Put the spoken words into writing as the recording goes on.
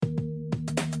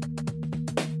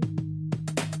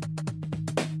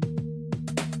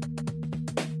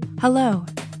Hello,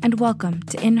 and welcome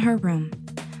to In Her Room,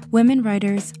 women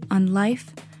writers on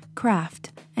life,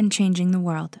 craft, and changing the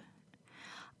world.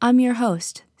 I'm your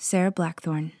host, Sarah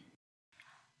Blackthorne.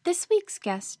 This week's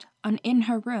guest on In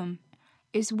Her Room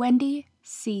is Wendy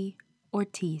C.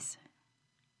 Ortiz.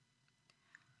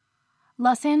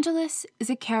 Los Angeles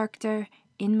is a character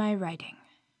in my writing.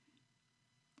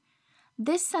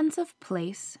 This sense of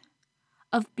place,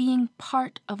 of being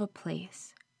part of a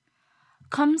place,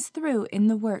 comes through in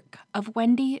the work of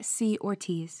Wendy C.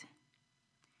 Ortiz.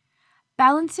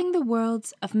 Balancing the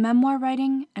worlds of memoir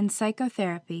writing and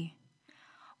psychotherapy,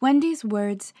 Wendy's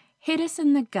words hit us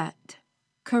in the gut,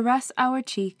 caress our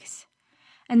cheeks,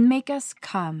 and make us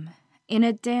come in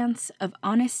a dance of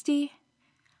honesty,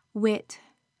 wit,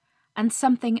 and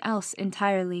something else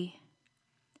entirely.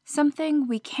 Something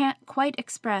we can't quite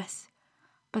express,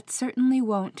 but certainly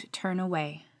won't turn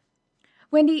away.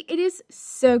 Wendy, it is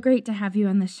so great to have you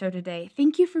on the show today.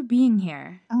 Thank you for being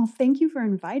here. Oh, thank you for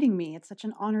inviting me. It's such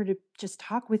an honor to just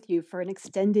talk with you for an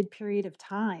extended period of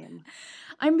time.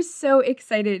 I'm so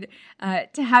excited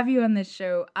to have you on this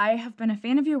show. I have been a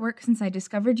fan of your work since I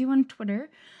discovered you on Twitter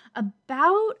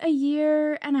about a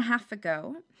year and a half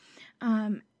ago,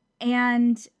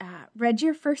 and read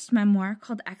your first memoir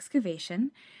called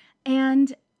Excavation,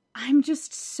 and I'm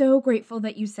just so grateful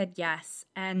that you said yes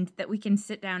and that we can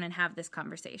sit down and have this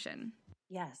conversation.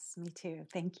 Yes, me too.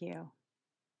 Thank you.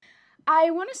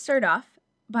 I want to start off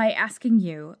by asking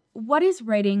you, what is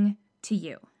writing to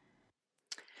you?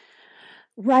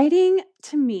 Writing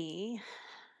to me,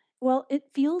 well, it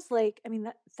feels like,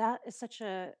 that is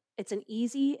it's an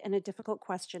easy and a difficult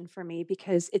question for me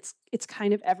because it's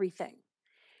kind of everything.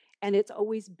 And it's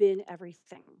always been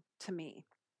everything to me.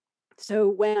 So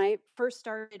when I first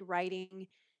started writing,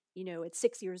 at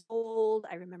 6 years old,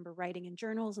 I remember writing in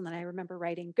journals, and then I remember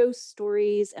writing ghost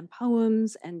stories and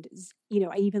poems. And,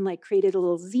 I even created a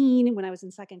little zine when I was in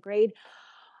second grade.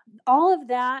 All of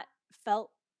that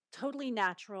felt totally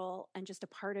natural and just a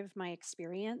part of my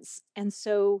experience. And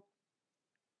so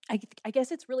I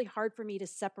guess it's really hard for me to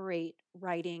separate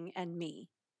writing and me.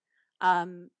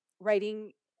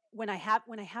 Writing when I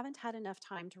haven't had enough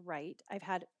time to write, I've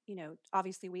had,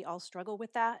 obviously we all struggle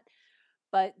with that,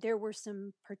 but there were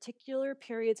some particular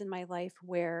periods in my life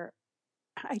where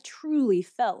I truly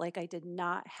felt like I did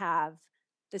not have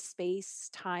the space,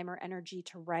 time, or energy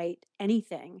to write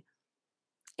anything.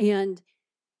 And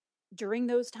during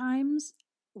those times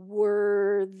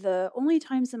were the only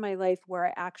times in my life where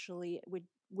I actually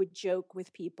would joke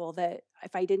with people that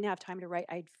if I didn't have time to write,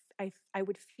 I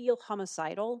would feel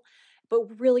homicidal.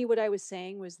 But really what I was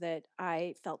saying was that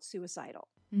I felt suicidal.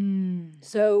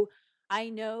 So I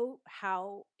know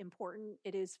how important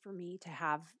it is for me to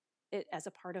have it as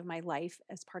a part of my life,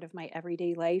 as part of my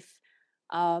everyday life.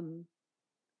 Um,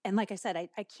 and like I said,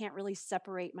 I can't really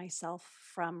separate myself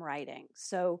from writing.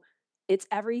 So it's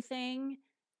everything.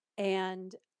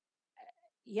 And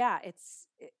yeah, it's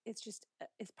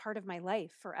part of my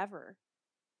life forever.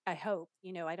 I hope.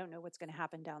 I don't know what's going to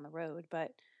happen down the road,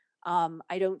 but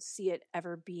I don't see it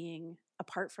ever being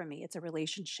apart from me. It's a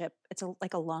relationship. It's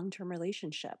like a long-term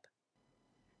relationship.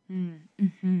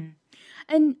 Mm-hmm.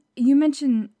 And you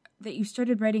mentioned that you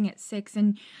started writing at 6,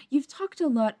 and you've talked a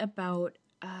lot about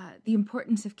the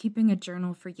importance of keeping a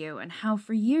journal for you and how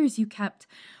for years you kept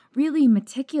really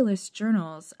meticulous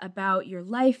journals about your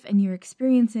life and your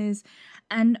experiences.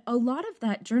 And a lot of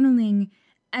that journaling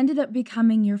ended up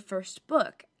becoming your first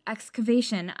book,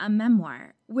 Excavation, a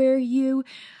memoir, where you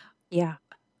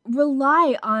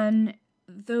rely on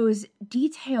those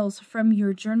details from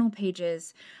your journal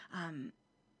pages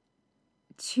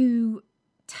to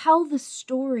tell the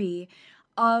story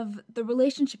of the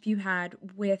relationship you had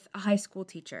with a high school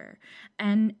teacher.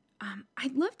 And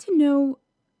I'd love to know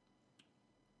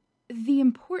the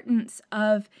importance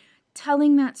of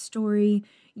telling that story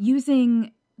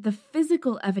using the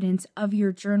physical evidence of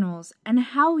your journals and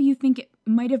how you think it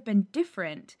might have been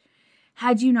different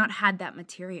had you not had that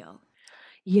material.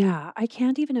 Yeah, I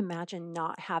can't even imagine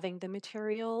not having the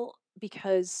material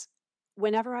because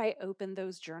whenever I open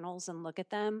those journals and look at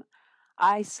them,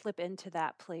 I slip into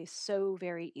that place so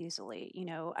very easily.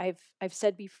 I've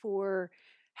said before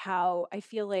how I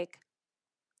feel like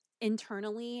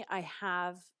internally I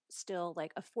have still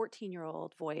like a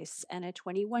 14-year-old voice and a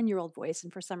 21-year-old voice,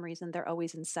 and for some reason they're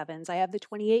always in sevens. I have the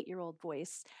 28-year-old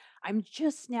voice. I'm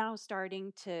just now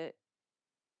starting to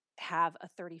have a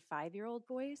 35-year-old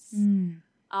voice.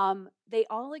 They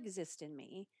all exist in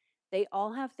me. They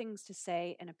all have things to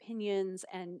say and opinions,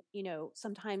 and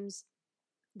sometimes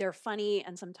they're funny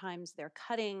and sometimes they're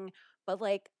cutting, but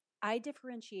I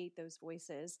differentiate those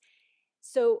voices.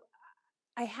 So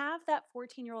I have that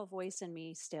 14-year-old voice in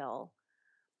me still,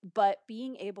 but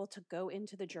being able to go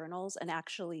into the journals and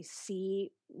actually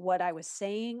see what I was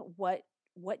saying,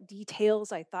 what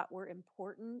details I thought were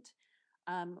important,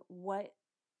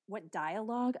 what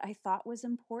dialogue I thought was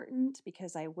important,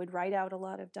 because I would write out a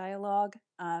lot of dialogue.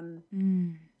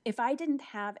 Mm. If I didn't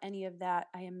have any of that,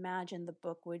 I imagine the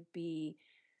book would be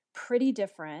pretty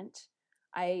different.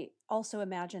 I also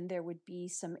imagine there would be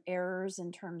some errors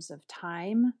in terms of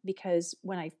time, because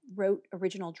when I wrote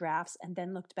original drafts and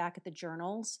then looked back at the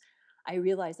journals, I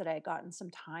realized that I had gotten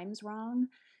some times wrong.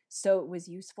 So it was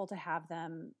useful to have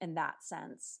them in that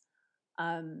sense.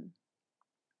 Um,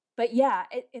 but yeah,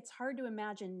 it's hard to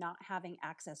imagine not having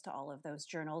access to all of those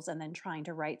journals and then trying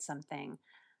to write something.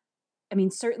 I mean,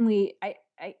 certainly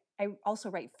I also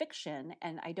write fiction,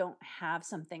 and I don't have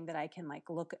something that I can like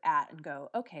look at and go,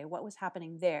 okay, what was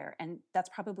happening there? And that's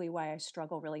probably why I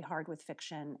struggle really hard with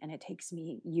fiction, and it takes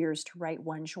me years to write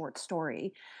one short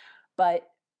story. But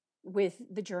with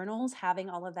the journals, having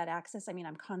all of that access, I mean,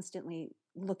 I'm constantly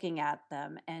looking at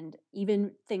them, and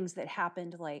even things that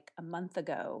happened like a month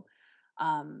ago,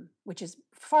 which is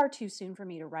far too soon for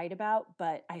me to write about,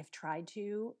 but I have tried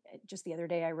to. Just the other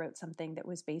day, I wrote something that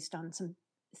was based on some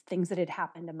things that had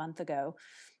happened a month ago.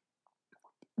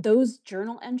 Those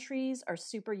journal entries are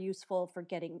super useful for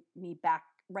getting me back,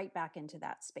 right back into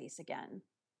that space again,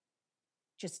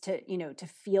 just to, to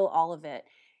feel all of it,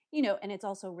 and it's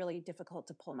also really difficult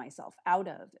to pull myself out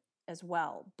of as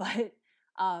well.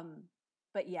 Um,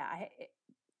 but yeah,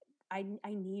 I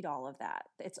need all of that.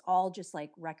 It's all just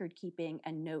like record keeping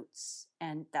and notes,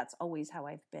 and that's always how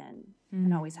I've been, and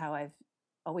Mm. always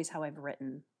how I've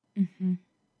written. Mm-hmm.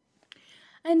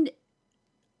 And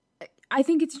I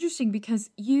think it's interesting because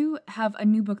you have a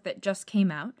new book that just came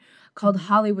out called Mm-hmm.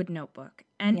 Hollywood Notebook,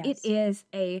 and it Yes. is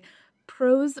a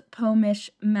prose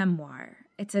poemish memoir.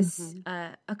 It's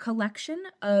Mm-hmm. a collection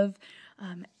of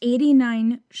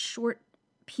 89 short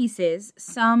pieces.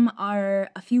 Some are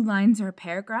a few lines or a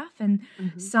paragraph, and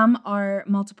Mm-hmm. some are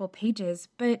multiple pages.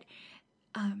 But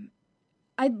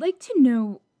I'd like to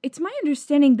know, it's my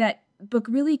understanding that book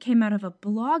really came out of a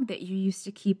blog that you used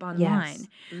to keep online. Yes.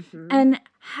 Mm-hmm. And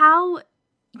how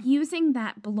using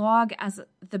that blog as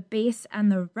the base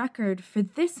and the record for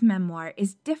this memoir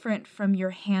is different from your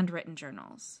handwritten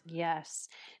journals. Yes.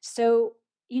 So,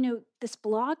 this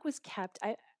blog was kept.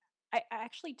 I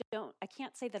actually don't, I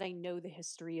can't say that I know the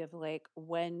history of like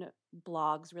when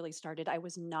blogs really started. I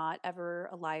was not ever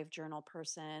a live journal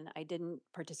person. I didn't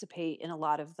participate in a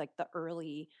lot of like the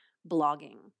early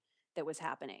blogging that was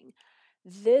happening.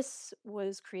 This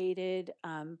was created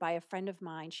by a friend of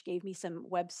mine. She gave me some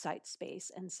website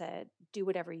space and said, do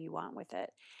whatever you want with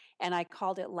it. And I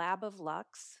called it Lab of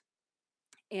Lux.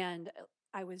 And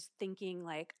I was thinking,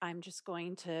 like, I'm just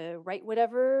going to write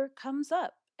whatever comes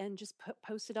up and just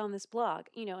post it on this blog,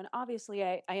 and obviously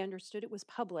I understood it was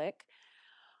public,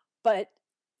 but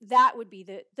that would be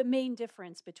the main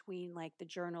difference between like the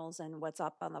journals and what's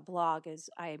up on the blog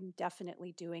is I'm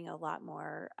definitely doing a lot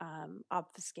more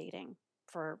obfuscating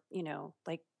for,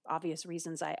 like obvious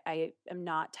reasons. I am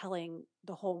not telling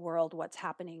the whole world what's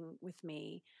happening with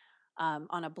me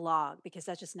on a blog, because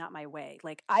that's just not my way.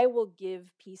 Like I will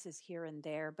give pieces here and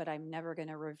there, but I'm never going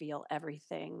to reveal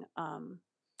everything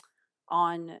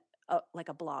on like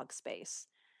a blog space.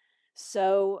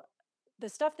 So the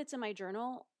stuff that's in my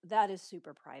journal, that is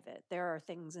super private. There are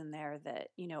things in there that,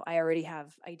 I already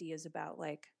have ideas about,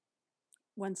 like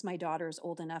once my daughter's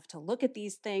old enough to look at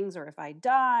these things, or if I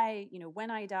die,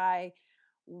 when I die,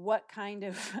 what kind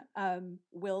of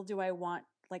will do I want?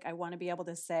 Like, I want to be able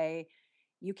to say,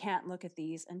 you can't look at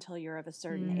these until you're of a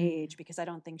certain age, because I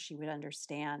don't think she would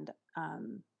understand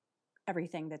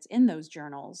everything that's in those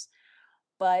journals.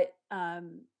 But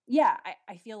yeah,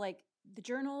 I feel like the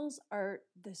journals are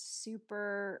the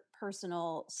super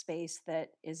personal space that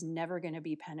is never going to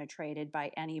be penetrated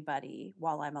by anybody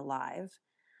while I'm alive.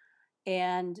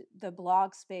 And the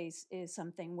blog space is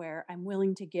something where I'm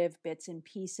willing to give bits and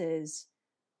pieces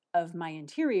of my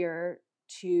interior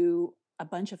to a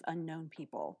bunch of unknown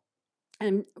people.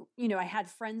 And, I had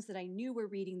friends that I knew were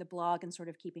reading the blog and sort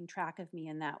of keeping track of me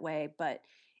in that way, but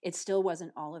it still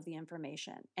wasn't all of the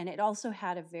information. And it also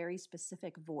had a very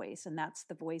specific voice, and that's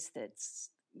the voice that's,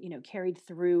 carried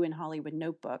through in Hollywood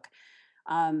Notebook.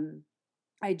 Um,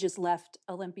 I just left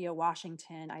Olympia,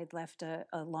 Washington. I'd left a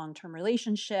long-term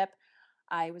relationship.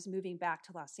 I was moving back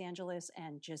to Los Angeles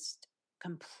and just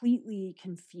completely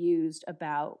confused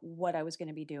about what I was going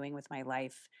to be doing with my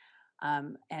life.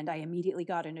 And I immediately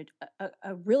got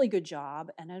a really good job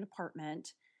and an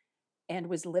apartment. and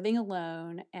was living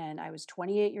alone, and I was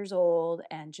 28 years old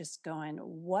and just going,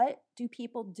 what do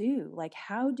people do? Like,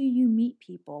 how do you meet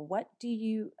people?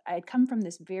 I'd come from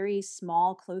this very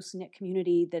small, close-knit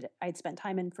community that I'd spent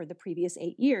time in for the previous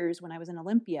 8 years when I was in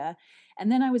Olympia.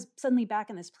 And then I was suddenly back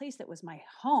in this place that was my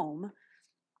home,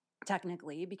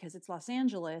 technically, because it's Los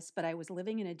Angeles, but I was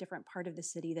living in a different part of the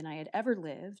city than I had ever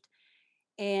lived.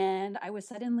 And I was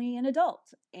suddenly an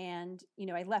adult. And,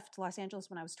 I left Los Angeles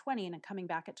when I was 20, and coming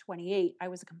back at 28, I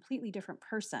was a completely different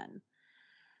person.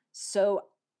 So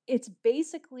it's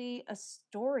basically a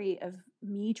story of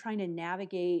me trying to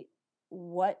navigate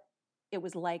what it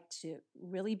was like to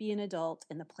really be an adult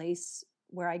in the place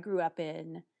where I grew up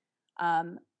in,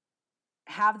 um,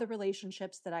 have the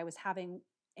relationships that I was having,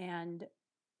 and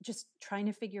just trying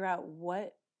to figure out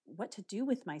what to do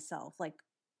with myself. Like,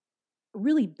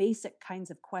 really basic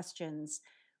kinds of questions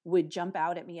would jump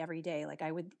out at me every day. Like,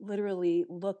 I would literally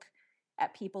look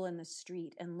at people in the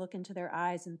street and look into their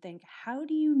eyes and think, how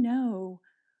do you know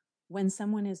when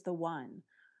someone is the one?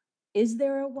 Is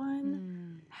there a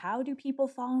one? Mm. How do people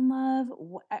fall in love?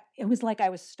 It was like I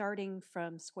was starting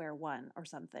from square one or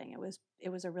something. It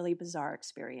was a really bizarre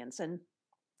experience. And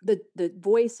the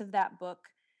voice of that book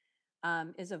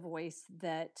is a voice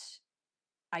that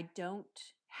I don't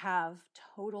have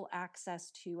total access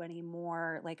to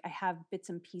anymore. Like, I have bits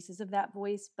and pieces of that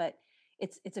voice, but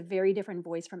it's a very different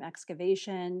voice from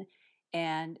Excavation,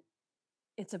 and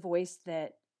it's a voice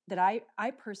that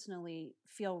I personally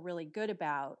feel really good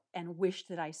about and wish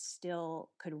that I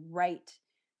still could write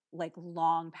like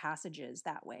long passages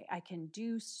that way. I can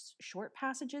do short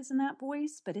passages in that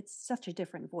voice, but it's such a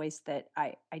different voice that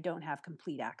I don't have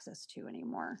complete access to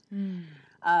anymore. Mm.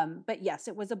 But yes,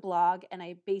 it was a blog, and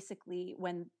I basically,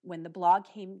 when the blog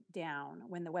came down,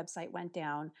 when the website went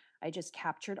down, I just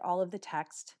captured all of the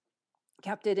text,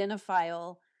 kept it in a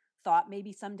file, thought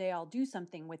maybe someday I'll do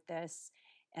something with this.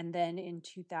 And then in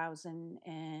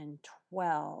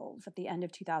 2012, at the end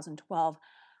of 2012,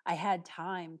 I had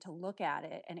time to look at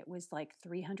it, and it was like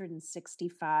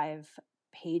 365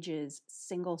 pages,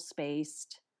 single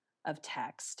spaced, of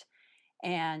text,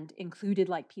 and included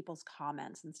like people's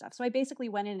comments and stuff. So I basically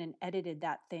went in and edited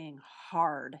that thing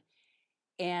hard.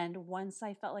 And once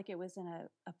I felt like it was in a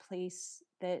place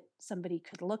that somebody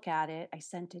could look at it, I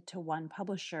sent it to one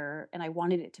publisher, and I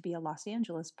wanted it to be a Los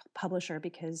Angeles publisher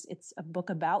because it's a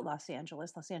book about Los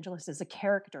Angeles. Los Angeles is a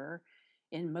character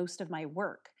in most of my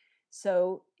work.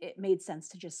 So it made sense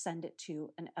to just send it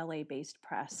to an LA based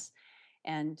press.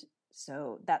 And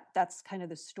so that's kind of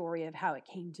the story of how it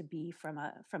came to be from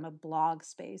a blog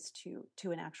space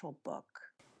to an actual book.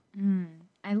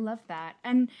 I love that.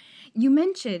 And you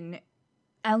mentioned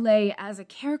LA as a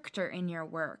character in your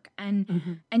work, and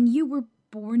Mm-hmm. and you were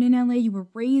born in LA, you were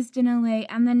raised in LA,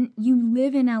 and then you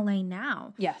live in LA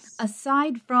now. Yes.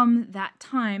 Aside from that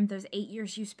time, those 8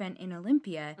 years you spent in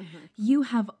Olympia, Mm-hmm. you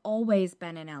have always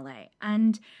been in LA.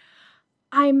 And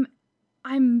I'm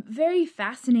very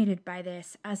fascinated by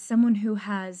this as someone who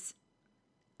has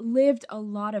lived a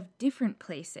lot of different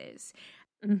places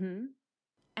Mm-hmm.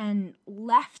 and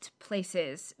left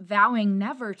places vowing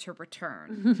never to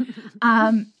return.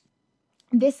 Um,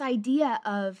 this idea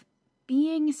of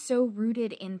being so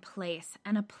rooted in place,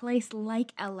 and a place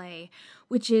like LA,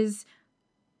 which is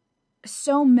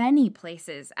so many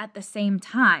places at the same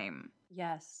time.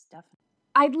 Yes, definitely.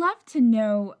 I'd love to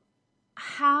know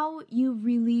how you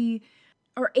really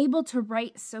are able to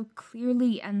write so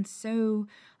clearly and so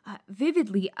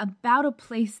vividly about a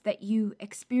place that you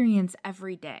experience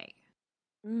every day.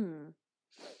 Mm.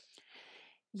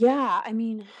 Yeah, I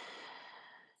mean,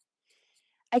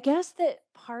 I guess that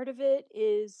part of it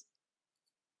is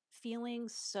feeling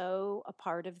so a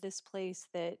part of this place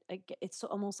that it's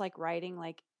almost like writing,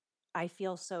 like, I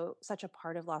feel such a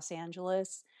part of Los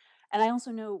Angeles. And I also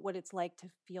know what it's like to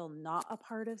feel not a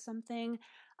part of something.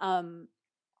 Um,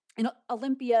 in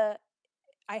Olympia,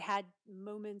 I had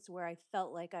moments where I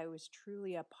felt like I was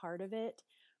truly a part of it,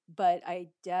 but I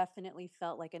definitely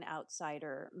felt like an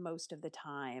outsider most of the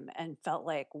time, and felt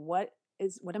like, what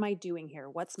am I doing here?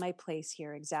 What's my place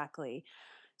here exactly?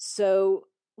 So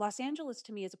Los Angeles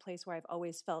to me is a place where I've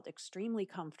always felt extremely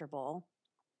comfortable.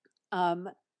 Um,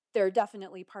 there are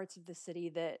definitely parts of the city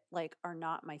that like are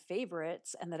not my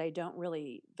favorites and that I don't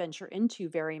really venture into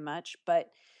very much, but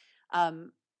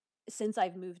um, since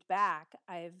I've moved back,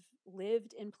 I've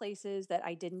lived in places that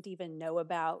I didn't even know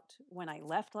about when I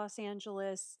left Los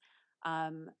Angeles.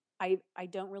 Um, I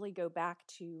don't really go back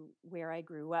to where I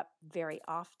grew up very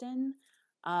often,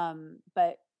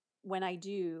 but when I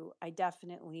do, I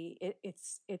definitely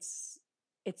it's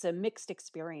a mixed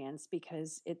experience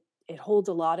because it holds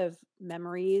a lot of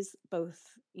memories, both,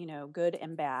 good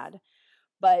and bad.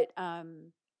 But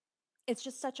it's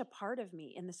just such a part of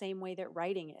me in the same way that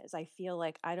writing is. I feel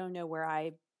like I don't know where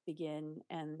I begin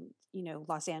and,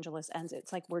 Los Angeles ends.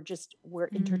 It's like we're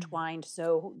Mm. intertwined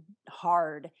so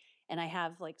hard. And I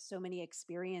have like so many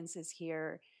experiences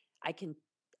here. I can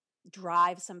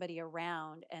drive somebody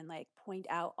around and like point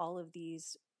out all of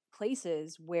these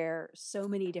places where so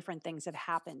many different things have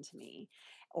happened to me,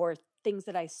 or things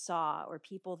that I saw, or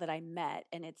people that I met.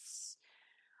 And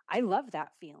I love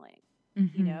that feeling,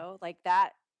 Hmm. like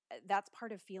that's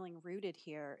part of feeling rooted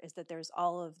here, is that there's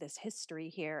all of this history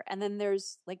here. And then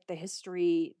there's like the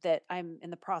history that I'm in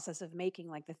the process of making,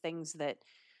 like the things that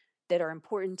are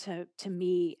important to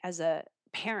me as a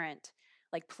parent,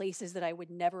 like places that I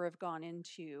would never have gone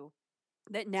into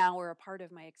that now are a part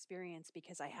of my experience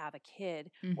because I have a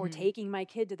kid, or Hmm. taking my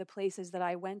kid to the places that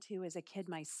I went to as a kid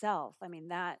myself. I mean,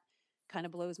 that kind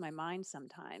of blows my mind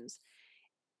sometimes.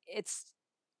 It's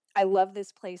I love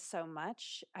this place so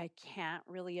much. I can't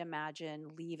really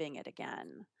imagine leaving it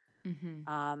again. Hmm.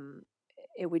 Um,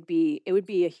 it would be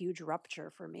a huge rupture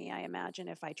for me, I imagine,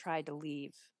 if I tried to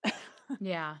leave.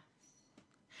 Yeah.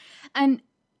 And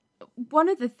one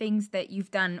of the things that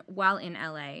you've done while in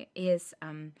LA is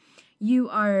you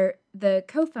are the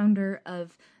co founder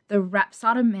of the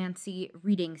Rhapsodomancy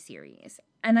reading series.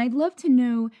 And I'd love to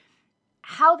know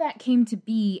how that came to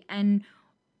be and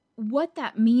what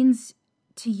that means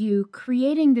to you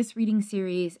creating this reading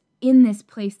series in this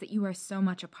place that you are so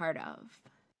much a part of.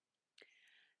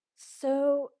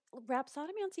 So,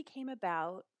 Rhapsodomancy came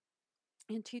about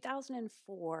in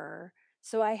 2004.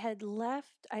 So I had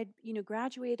left, I'd,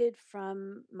 graduated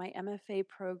from my MFA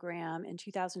program in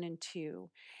 2002.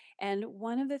 And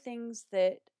one of the things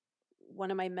that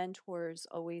one of my mentors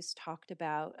always talked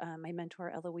about, my mentor,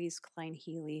 Eloise Klein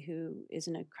Healy, who is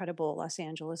an incredible Los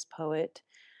Angeles poet,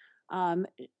 um,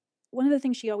 one of the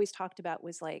things she always talked about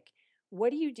was like, what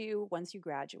do you do once you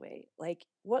graduate? Like,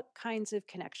 what kinds of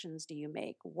connections do you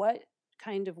make? What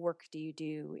kind of work do you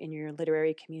do in your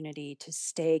literary community to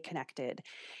stay connected?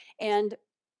 And,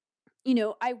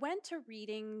 I went to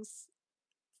readings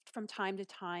from time to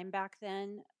time back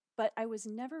then, but I was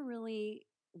never really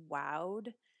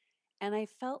wowed. And I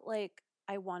felt like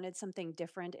I wanted something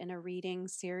different in a reading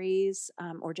series,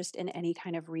 or just in any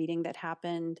kind of reading that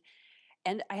happened.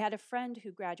 And I had a friend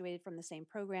who graduated from the same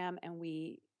program, and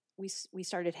we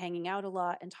started hanging out a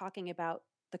lot and talking about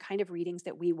the kind of readings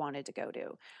that we wanted to go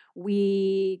to.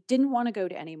 We didn't want to go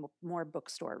to any more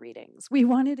bookstore readings. We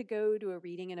wanted to go to a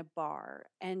reading in a bar.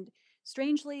 And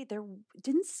strangely, there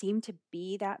didn't seem to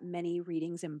be that many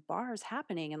readings in bars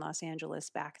happening in Los Angeles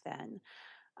back then.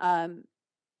 Um,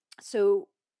 so,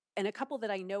 and a couple that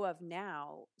I know of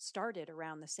now started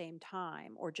around the same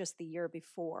time or just the year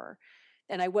before,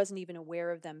 and I wasn't even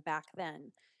aware of them back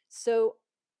then. So,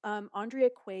 Andrea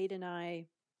Quaid and I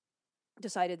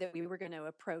decided that we were going to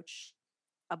approach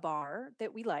a bar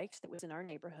that we liked that was in our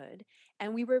neighborhood,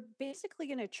 and we were basically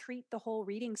going to treat the whole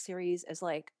reading series as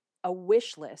like a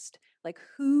wish list. Like,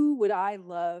 who would I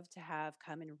love to have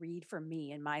come and read for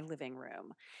me in my living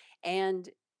room? And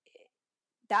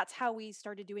that's how we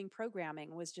started doing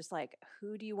programming, was just like,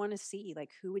 who do you want to see?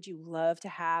 Like, who would you love to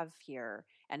have here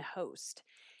and host?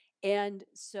 And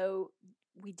so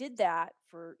we did that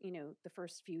for, the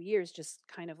first few years, just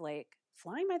kind of like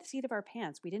flying by the seat of our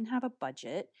pants. We didn't have a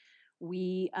budget.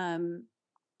 We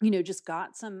just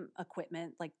got some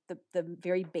equipment, like the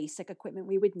very basic equipment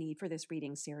we would need for this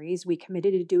reading series. We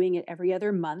committed to doing it every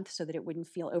other month so that it wouldn't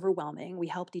feel overwhelming. We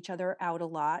helped each other out a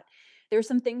lot. There are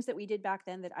some things that we did back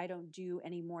then that I don't do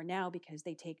anymore now because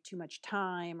they take too much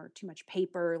time or too much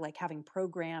paper, like having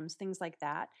programs, things like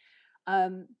that.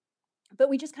 Um, but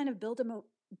we just kind of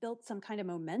built some kind of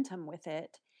momentum with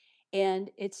it, and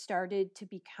it started to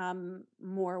become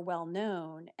more well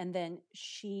known. And then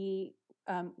she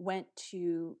went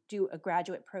to do a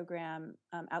graduate program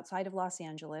outside of Los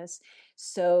Angeles,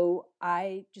 so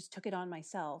I just took it on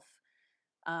myself.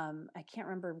 I can't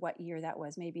remember what year that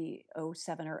was, maybe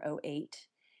 '07 or '08.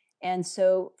 And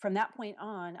so from that point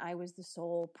on, I was the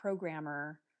sole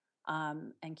programmer,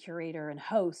 and curator and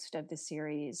host of the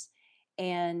series,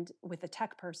 and with a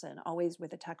tech person, always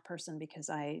with a tech person, because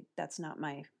that's not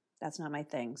my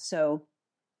thing. So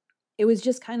it was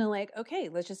just kind of like, okay,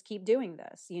 let's just keep doing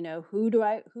this. Who do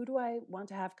I want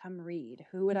to have come read?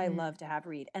 Who would I Hmm. love to have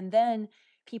read? And then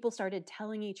people started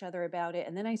telling each other about it.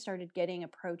 And then I started getting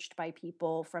approached by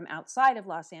people from outside of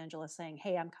Los Angeles saying,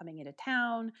 hey, I'm coming into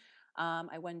town.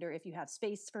 I wonder if you have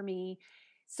space for me.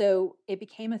 So it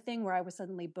became a thing where I was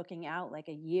suddenly booking out like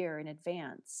a year in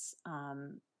advance.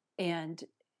 And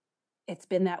it's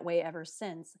been that way ever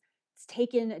since. it's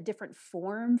taken a different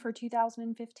form for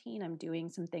 2015. I'm doing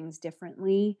some things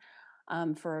differently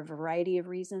for a variety of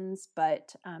reasons.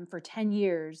 But for 10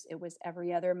 years, it was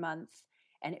every other month,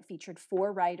 and it featured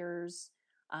 4 writers,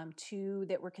 2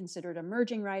 that were considered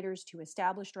emerging writers, 2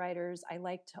 established writers. I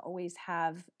like to always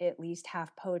have at least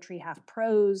half poetry, half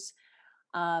prose.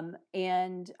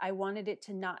 And I wanted it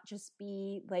to not just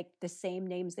be like the same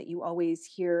names that you always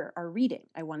hear are reading.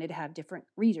 I wanted to have different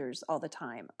readers all the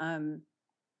time.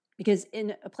 Because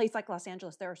in a place like Los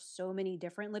Angeles, there are so many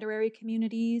different literary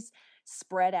communities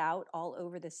spread out all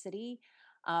over the city.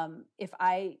 If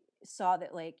I saw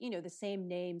that, like, the same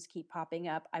names keep popping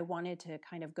up, I wanted to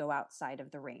kind of go outside of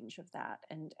the range of that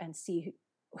and see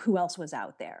who else was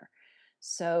out there.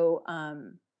 So,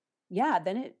 yeah,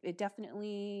 then it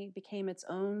definitely became its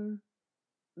own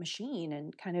machine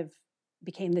and kind of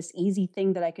became this easy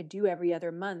thing that I could do every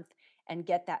other month and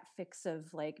get that fix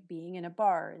of like being in a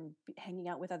bar and hanging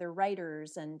out with other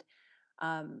writers. And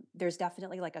there's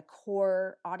definitely like a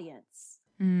core audience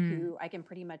who I can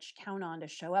pretty much count on to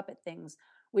show up at things,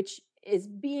 which is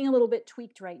being a little bit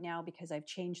tweaked right now because I've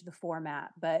changed the format,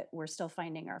 but we're still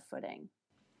finding our footing.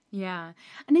 Yeah.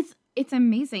 And it's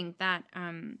amazing that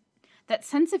that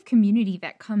sense of community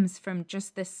that comes from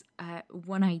just this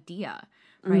one idea,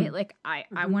 right? Mm. Like I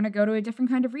Mm-hmm. want to go to a different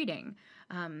kind of reading.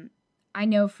 I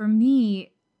know for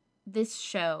me, this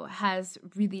show has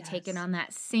really taken Yes. on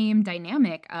that same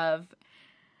dynamic of,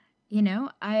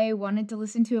 I wanted to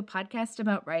listen to a podcast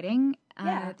about writing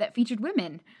Yeah. that featured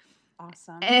women.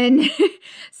 Awesome. And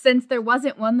since there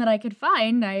wasn't one that I could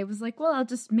find, I was like, well, I'll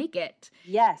just make it.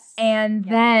 Yes. And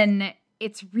Yes. then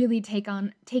it's really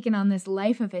taken on this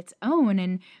life of its own.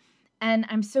 And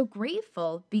I'm so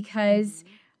grateful because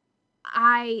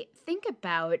I think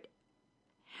about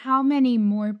how many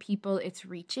more people it's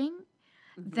reaching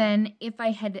than if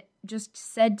I had just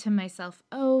said to myself,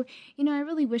 oh, I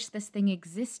really wish this thing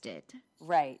existed.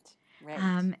 Right.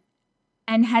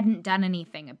 And hadn't done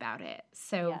anything about it.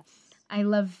 So Yes. I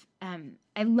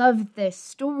love the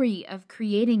story of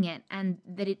creating it, and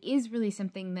that it is really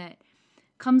something that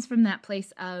comes from that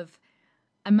place of,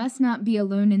 I must not be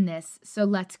alone in this, so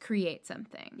let's create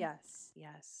something. Yes,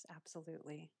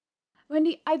 absolutely.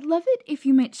 Wendy, I'd love it if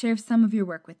you might share some of your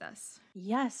work with us.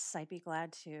 Yes, I'd be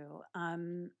glad to.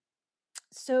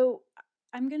 So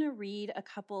I'm going to read a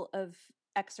couple of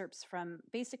excerpts from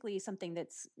basically something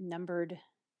that's numbered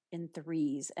in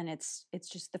 3s, and it's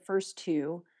just the first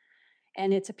 2,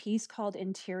 and it's a piece called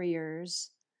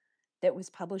Interiors that was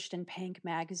published in Pank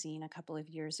magazine a couple of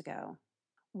years ago.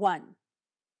 1.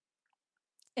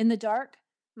 In the dark,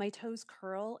 my toes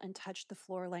curl and touch the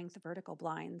floor-length vertical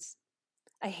blinds.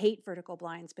 I hate vertical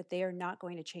blinds, but they are not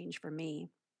going to change for me.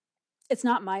 It's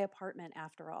not my apartment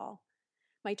after all.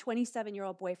 My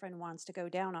 27-year-old boyfriend wants to go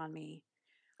down on me.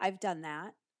 I've done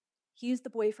that. He is the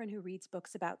boyfriend who reads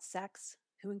books about sex,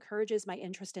 who encourages my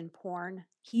interest in porn.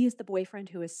 He is the boyfriend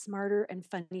who is smarter and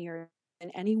funnier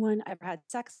than anyone I've had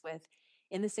sex with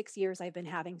in the 6 years I've been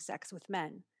having sex with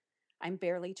men. I'm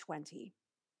barely 20.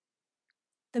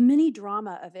 The mini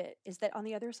drama of it is that on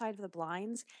the other side of the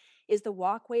blinds is the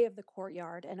walkway of the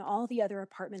courtyard, and all the other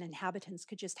apartment inhabitants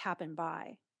could just happen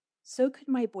by. So could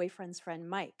my boyfriend's friend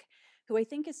Mike, who I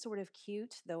think is sort of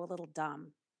cute, though a little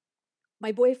dumb.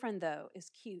 My boyfriend, though, is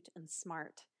cute and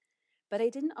smart, but I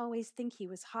didn't always think he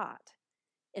was hot.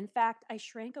 In fact, I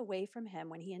shrank away from him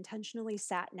when he intentionally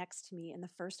sat next to me in the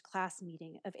first class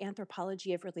meeting of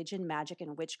Anthropology of Religion, Magic,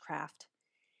 and Witchcraft.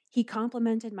 He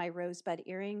complimented my rosebud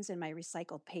earrings and my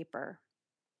recycled paper.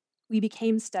 We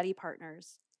became study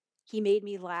partners. He made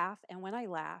me laugh, and when I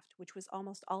laughed, which was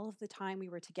almost all of the time we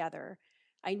were together,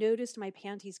 I noticed my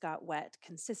panties got wet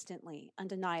consistently,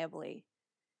 undeniably.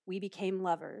 We became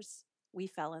lovers. We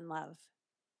fell in love.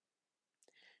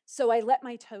 So I let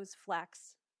my toes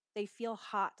flex. They feel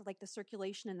hot, like the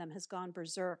circulation in them has gone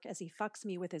berserk as he fucks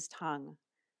me with his tongue.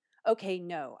 Okay,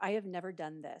 no, I have never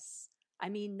done this. I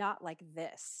mean, not like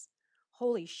this.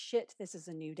 Holy shit, this is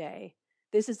a new day.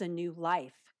 This is a new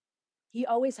life. He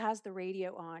always has the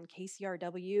radio on,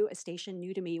 KCRW, a station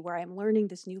new to me where I'm learning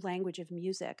this new language of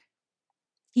music.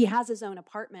 He has his own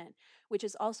apartment, which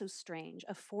is also strange,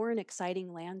 a foreign,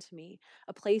 exciting land to me,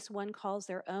 a place one calls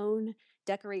their own,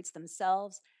 decorates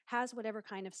themselves, has whatever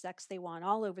kind of sex they want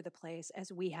all over the place,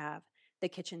 as we have. The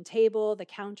kitchen table, the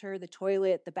counter, the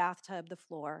toilet, the bathtub, the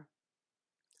floor.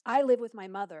 I live with my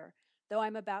mother, though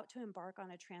I'm about to embark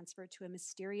on a transfer to a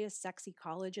mysterious, sexy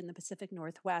college in the Pacific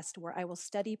Northwest where I will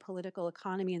study political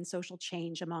economy and social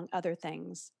change, among other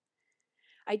things.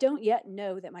 I don't yet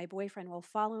know that my boyfriend will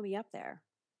follow me up there.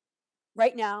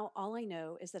 Right now, all I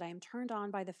know is that I am turned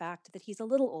on by the fact that he's a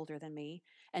little older than me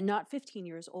and not 15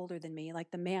 years older than me,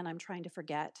 like the man I'm trying to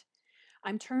forget.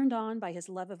 I'm turned on by his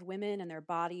love of women and their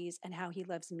bodies and how he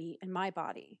loves me and my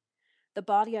body. The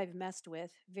body I've messed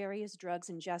with, various drugs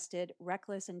ingested,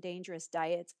 reckless and dangerous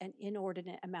diets, and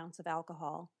inordinate amounts of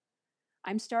alcohol.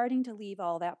 I'm starting to leave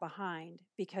all that behind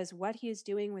because what he is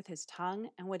doing with his tongue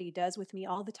and what he does with me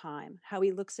all the time, how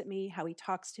he looks at me, how he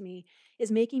talks to me,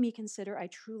 is making me consider I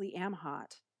truly am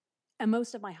hot. And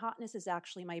most of my hotness is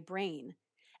actually my brain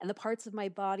and the parts of my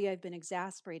body I've been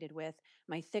exasperated with,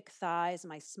 my thick thighs,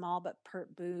 my small but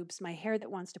pert boobs, my hair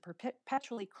that wants to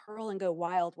perpetually curl and go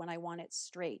wild when I want it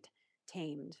straight,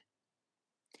 tamed.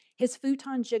 His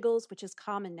futon jiggles, which is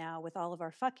common now with all of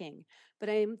our fucking, but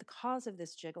I am the cause of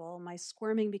this jiggle, my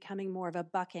squirming becoming more of a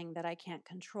bucking that I can't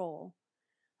control.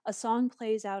 A song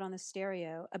plays out on the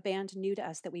stereo, a band new to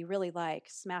us that we really like,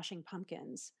 Smashing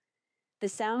Pumpkins. The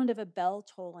sound of a bell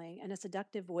tolling and a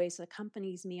seductive voice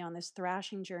accompanies me on this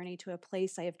thrashing journey to a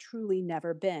place I have truly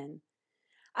never been.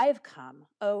 I've come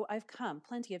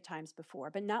plenty of times before,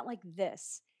 but not like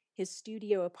this. His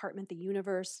studio apartment, the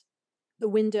universe, the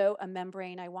window, a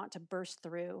membrane I want to burst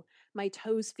through, my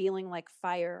toes feeling like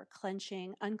fire,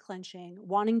 clenching, unclenching,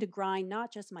 wanting to grind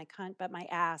not just my cunt, but my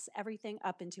ass, everything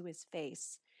up into his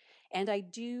face. And I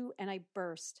do, and I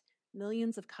burst.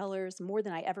 Millions of colors, more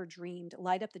than I ever dreamed,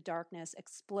 light up the darkness,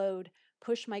 explode,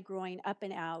 push my groin up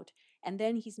and out, and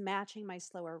then he's matching my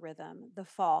slower rhythm, the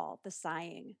fall, the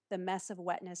sighing, the mess of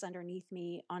wetness underneath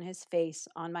me, on his face,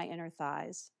 on my inner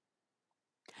thighs.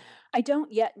 I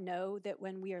don't yet know that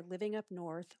when we are living up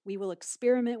north, we will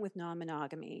experiment with non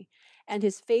monogamy, and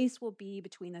his face will be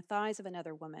between the thighs of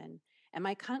another woman, and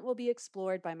my cunt will be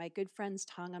explored by my good friend's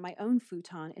tongue on my own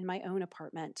futon in my own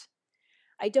apartment.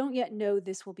 I don't yet know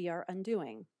this will be our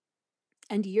undoing.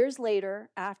 And years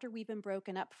later, after we've been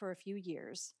broken up for a few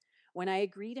years, when I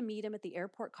agree to meet him at the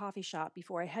airport coffee shop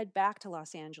before I head back to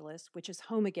Los Angeles, which is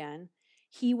home again,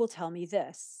 he will tell me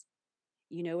this.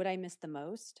 You know what I miss the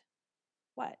most?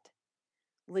 What?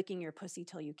 Licking your pussy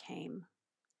till you came.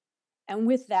 And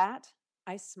with that,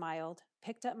 I smiled,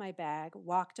 picked up my bag,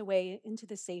 walked away into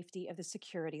the safety of the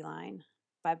security line.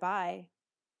 Bye bye.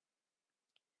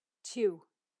 2.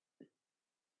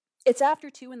 It's after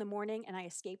 2 in the morning, and I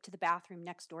escape to the bathroom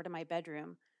next door to my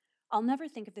bedroom. I'll never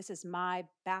think of this as my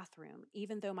bathroom,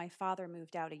 even though my father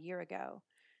moved out a year ago.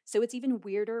 So it's even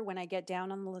weirder when I get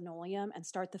down on the linoleum and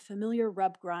start the familiar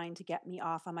rub grind to get me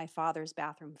off on my father's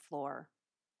bathroom floor.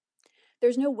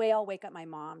 There's no way I'll wake up my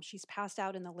mom. She's passed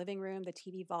out in the living room, the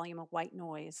TV volume a white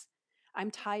noise.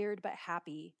 I'm tired but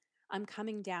happy. I'm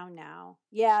coming down now.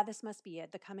 Yeah, this must be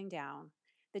it, the coming down.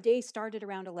 The day started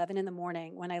around 11 in the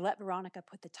morning when I let Veronica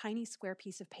put the tiny square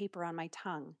piece of paper on my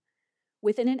tongue.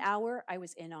 Within an hour, I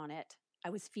was in on it.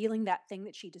 I was feeling that thing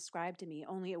that she described to me,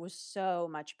 only it was so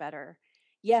much better.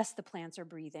 Yes, the plants are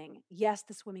breathing. Yes,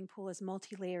 the swimming pool is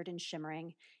multi layered and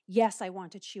shimmering. Yes, I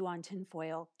want to chew on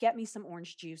tinfoil. Get me some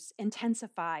orange juice.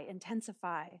 Intensify,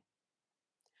 intensify.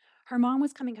 Her mom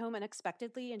was coming home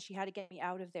unexpectedly and she had to get me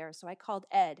out of there, so I called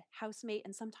Ed, housemate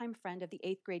and sometime friend of the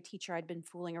 8th grade teacher I'd been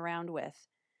fooling around with.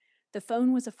 The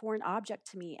phone was a foreign object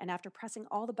to me, and after pressing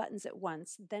all the buttons at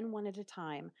once, then one at a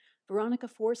time, Veronica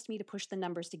forced me to push the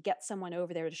numbers to get someone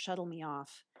over there to shuttle me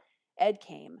off. Ed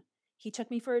came. He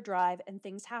took me for a drive, and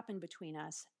things happened between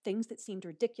us, things that seemed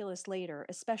ridiculous later,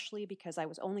 especially because I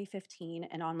was only 15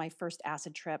 and on my first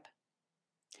acid trip.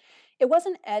 It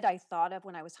wasn't Ed I thought of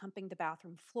when I was humping the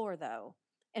bathroom floor, though.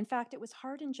 In fact, it was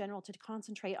hard in general to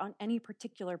concentrate on any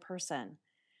particular person.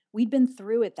 We'd been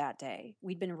through it that day.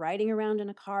 We'd been riding around in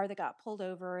a car that got pulled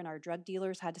over, and our drug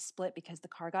dealers had to split because the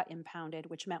car got impounded,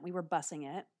 which meant we were bussing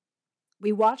it.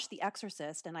 We watched The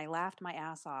Exorcist, and I laughed my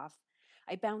ass off.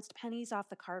 I bounced pennies off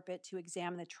the carpet to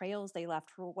examine the trails they left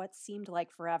for what seemed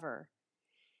like forever.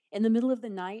 In the middle of the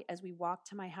night, as we walked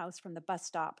to my house from the bus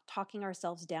stop, talking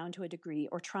ourselves down to a degree,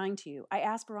 or trying to, I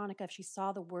asked Veronica if she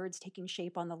saw the words taking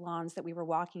shape on the lawns that we were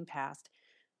walking past.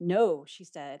 No, she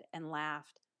said, and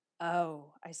laughed.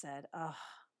 Oh, I said, ugh.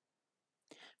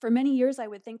 For many years, I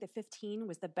would think that 15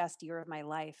 was the best year of my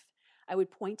life. I would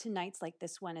point to nights like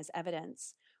this one as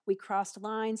evidence. We crossed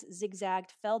lines,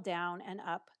 zigzagged, fell down and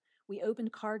up. We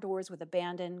opened car doors with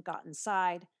abandon, got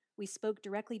inside. We spoke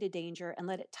directly to danger and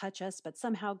let it touch us, but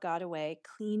somehow got away,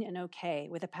 clean and okay,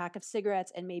 with a pack of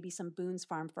cigarettes and maybe some Boone's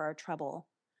Farm for our trouble.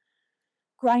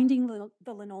 Grinding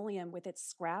the linoleum with its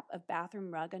scrap of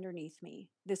bathroom rug underneath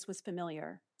me. This was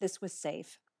familiar. This was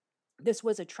safe. This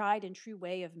was a tried and true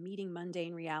way of meeting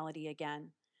mundane reality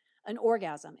again. An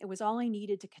orgasm. It was all I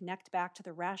needed to connect back to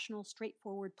the rational,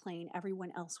 straightforward plane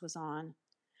everyone else was on.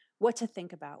 What to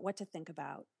think about, what to think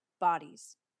about.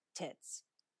 bodies, tits.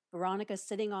 Veronica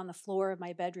sitting on the floor of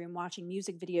my bedroom watching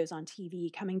music videos on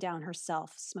TV, coming down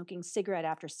herself, smoking cigarette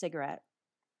after cigarette.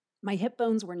 My hip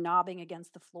bones were knobbing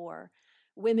against the floor.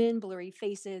 Women, blurry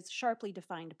faces, sharply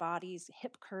defined bodies,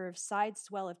 hip curves, side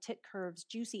swell of tit curves,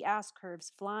 juicy ass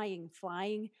curves, flying,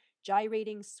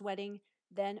 gyrating, sweating,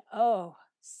 then,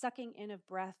 sucking in of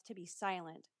breath to be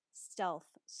silent, stealth,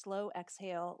 slow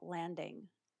exhale, landing.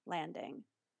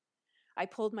 I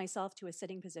pulled myself to a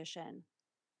sitting position.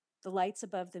 The lights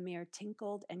above the mirror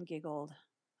tinkled and giggled.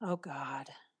 Oh, God.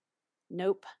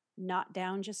 Nope, not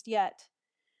down just yet.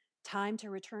 Time to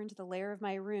return to the lair of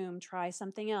my room, try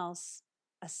something else,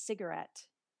 a cigarette.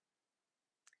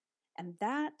 And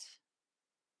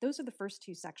those are the first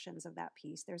two sections of that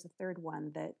piece. There's a third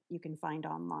one that you can find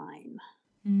online.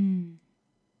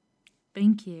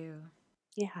 Thank you.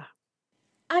 Yeah.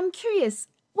 I'm curious,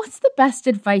 what's the best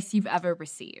advice you've ever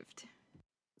received?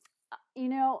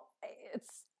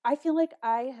 I feel like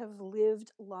I have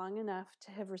lived long enough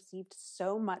to have received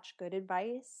so much good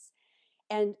advice.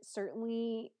 And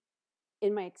certainly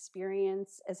in my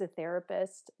experience as a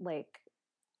therapist, like,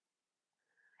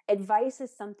 advice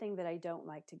is something that I don't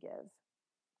like to give.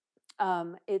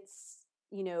 It's,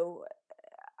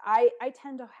 I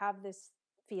tend to have this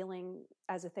feeling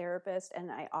as a therapist,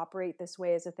 and I operate this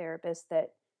way as a therapist,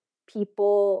 that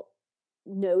people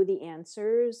know the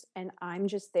answers and I'm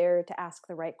just there to ask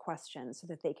the right questions so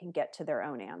that they can get to their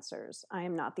own answers. I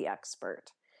am not the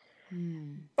expert.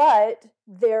 But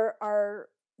there are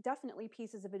definitely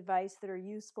pieces of advice that are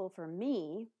useful for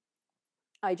me.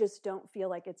 I just don't feel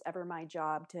like it's ever my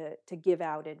job to give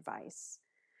out advice.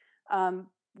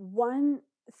 One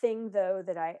thing, though,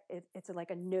 that it's like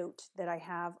a note that I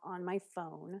have on my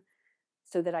phone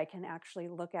so that I can actually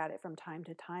look at it from time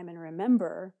to time and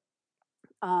remember,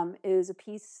 is a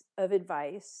piece of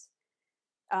advice.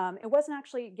 It wasn't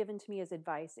actually given to me as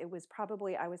advice. It was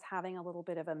probably, I was having a little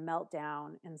bit of a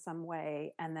meltdown in some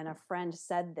way, and then a friend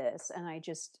said this, and I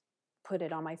just put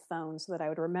it on my phone so that I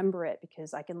would remember it,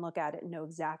 because I can look at it and know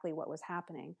exactly what was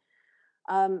happening.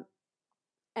 And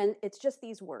it's just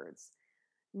these words: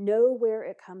 know where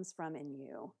it comes from in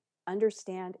you,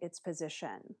 understand its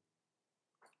position.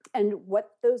 And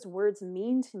what those words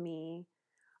mean to me,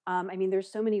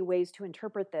 there's so many ways to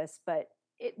interpret this, but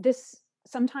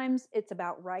sometimes it's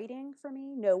about writing for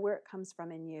me. Know where it comes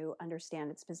from in you,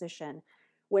 understand its position.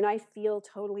 When I feel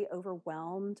totally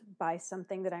overwhelmed by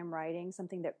something that I'm writing,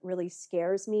 something that really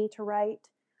scares me to write,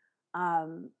 I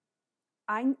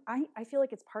feel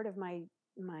like it's part of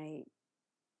my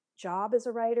job as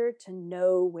a writer to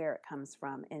know where it comes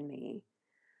from in me,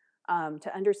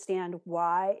 to understand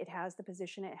why it has the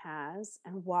position it has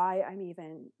and why I'm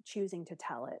even choosing to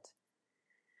tell it.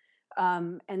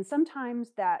 And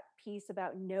sometimes that piece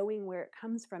about knowing where it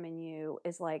comes from in you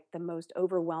is like the most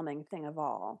overwhelming thing of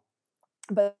all.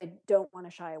 But I don't want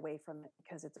to shy away from it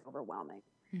because it's overwhelming.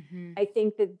 Mm-hmm. I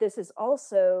think that these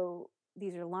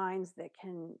are lines that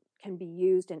can be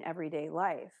used in everyday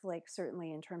life, like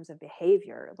certainly in terms of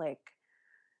behavior. Like,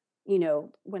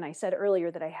 when I said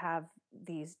earlier that I have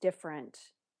these different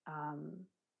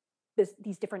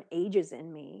these different ages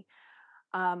in me,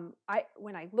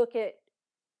 when I look at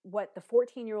what the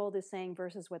 14-year-old is saying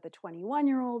versus what the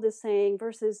 21-year-old is saying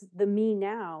versus the me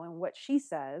now and what she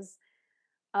says,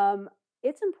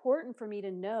 it's important for me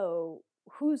to know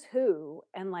who's who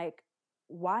and like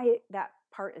why that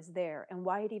part is there and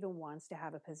why it even wants to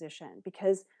have a position,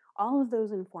 because all of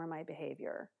those inform my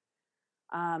behavior,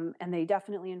 and they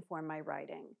definitely inform my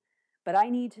writing. But I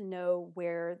need to know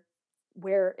where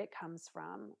it comes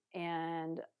from,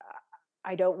 and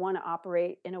I don't want to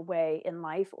operate in a way in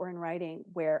life or in writing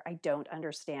where I don't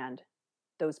understand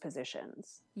those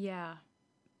positions. Yeah.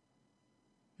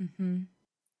 Mm-hmm.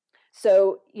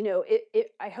 So,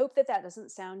 I hope that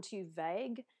doesn't sound too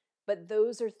vague, but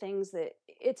those are things that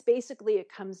it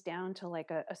comes down to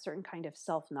like a certain kind of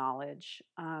self-knowledge,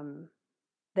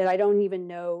 that I don't even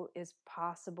know is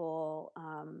possible,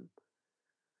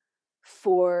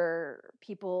 for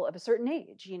people of a certain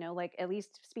age, like, at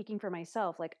least speaking for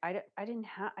myself, like I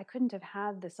couldn't have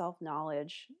had the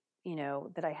self-knowledge,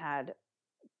 that I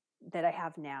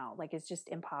have now. Like, it's just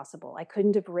impossible. I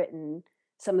couldn't have written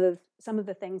some of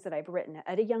the things that I've written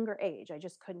at a younger age. I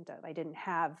just couldn't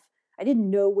have. I didn't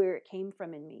know where it came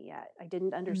from in me yet. I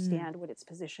didn't understand what its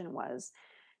position was.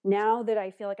 Now that I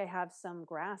feel like I have some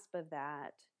grasp of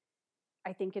that,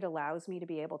 I think it allows me to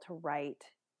be able to write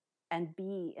and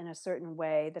be in a certain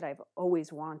way that I've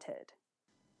always wanted.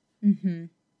 Mm-hmm.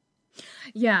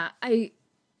 Yeah, I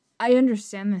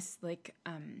understand this like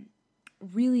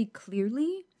really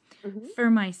clearly. Mm-hmm. For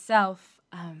myself,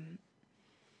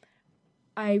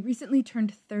 I recently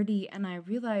turned 30 and I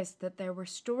realized that there were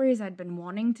stories I'd been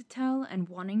wanting to tell and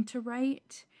wanting to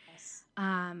write Yes.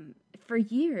 for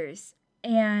years.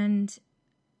 And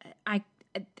I,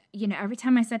 every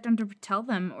time I sat down to tell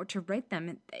them or to write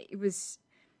them, it was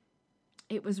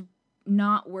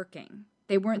not working.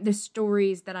 They weren't the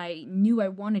stories that I knew I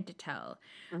wanted to tell.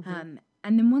 Mm-hmm.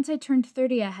 And then once I turned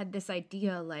 30, I had this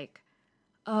idea like,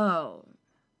 oh,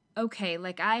 okay,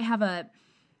 like I have a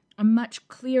much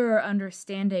clearer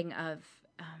understanding of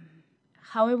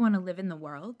how I want to live in the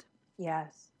world.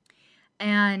 Yes.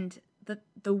 And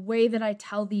the way that I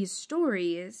tell these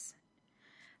stories,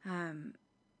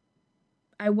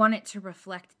 I want it to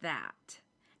reflect that.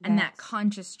 And that Yes.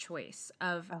 conscious choice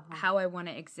of Uh-huh. how I want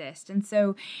to exist. And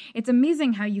so it's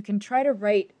amazing how you can try to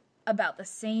write about the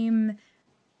same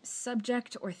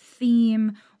subject or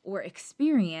theme or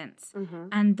experience, Mm-hmm.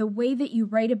 and the way that you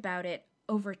write about it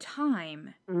over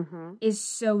time Mm-hmm. is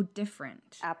so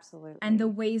different. Absolutely. And the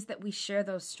ways that we share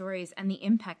those stories and the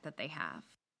impact that they have.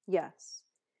 Yes.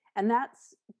 And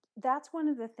that's one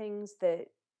of the things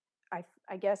that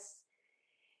I guess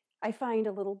I find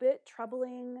a little bit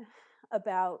troubling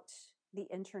about the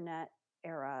internet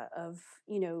era of,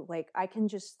 like I can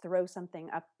just throw something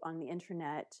up on the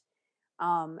internet,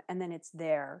 and then it's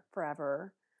there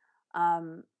forever.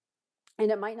 Um,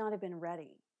 and it might not have been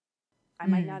ready. I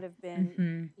might not have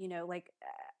been, like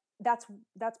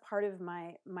that's part of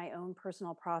my own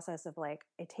personal process of like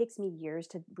it takes me years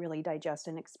to really digest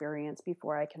an experience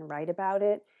before I can write about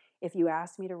it. If you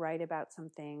ask me to write about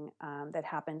something that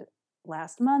happened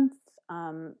last month,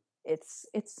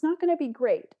 it's not going to be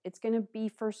great. It's going to be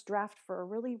first draft for a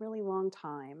really really long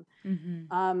time,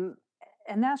 um,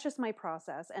 and that's just my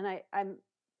process. And I'm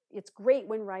it's great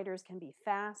when writers can be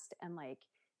fast and like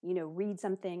read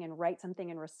something and write something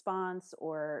in response,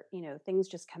 or things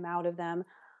just come out of them.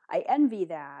 I envy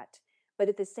that, but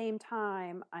at the same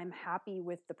time I'm happy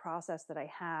with the process that I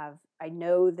have. I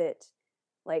know that,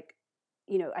 like,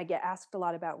 I get asked a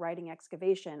lot about writing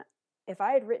Excavation. If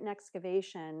I had written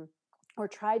Excavation or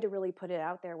tried to really put it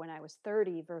out there when I was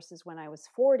 30 versus when I was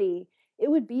 40, it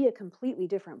would be a completely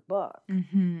different book.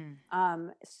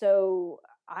 So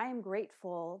I'm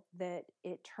grateful that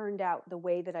it turned out the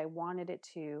way that I wanted it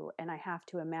to. And I have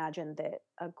to imagine that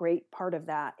a great part of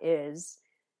that is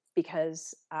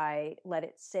because I let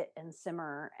it sit and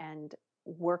simmer and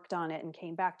worked on it and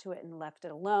came back to it and left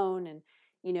it alone. And,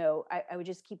 I would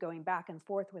just keep going back and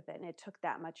forth with it. And it took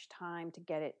that much time to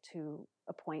get it to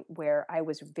a point where I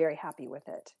was very happy with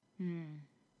it.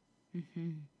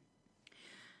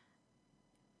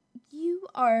 You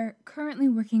are currently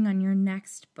working on your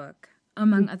next book,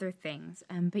 among other things,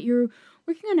 but you're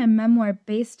working on a memoir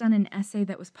based on an essay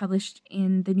that was published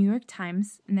in the New York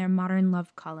Times in their Modern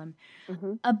Love column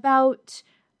about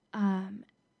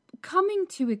coming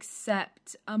to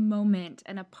accept a moment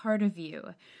and a part of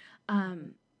you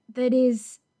that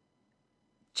is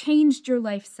changed your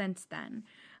life since then.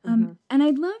 And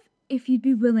I'd love if you'd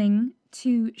be willing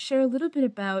to share a little bit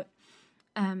about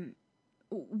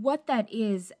what that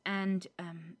is and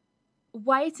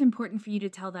why it's important for you to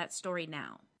tell that story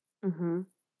now.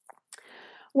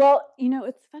 Well,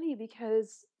 it's funny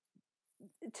because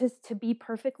to be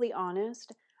perfectly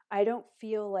honest, I don't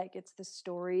feel like it's the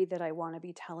story that I want to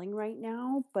be telling right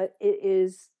now, but it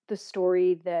is the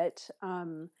story that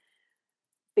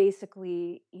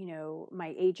basically,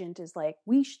 my agent is like,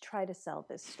 we should try to sell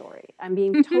this story. I'm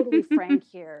being totally frank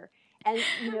here. And,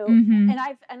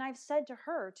 and I've said to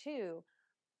her too,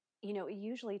 it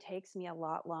usually takes me a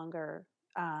lot longer.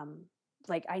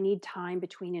 Like I need time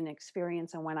between an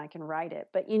experience and when I can write it.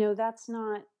 But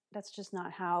that's just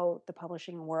not how the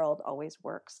publishing world always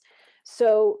works.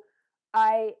 So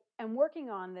I am working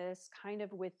on this kind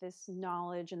of with this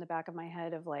knowledge in the back of my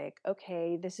head of like,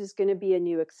 okay, this is going to be a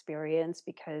new experience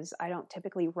because I don't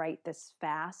typically write this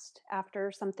fast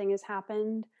after something has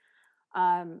happened.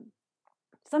 Um,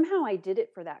 Somehow I did it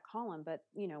for that column, but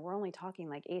we're only talking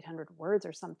like 800 words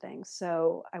or something.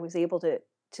 So I was able to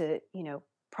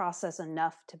process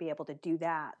enough to be able to do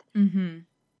that.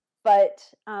 But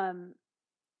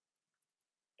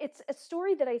it's a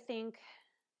story that I think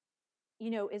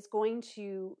is going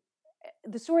to,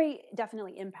 the story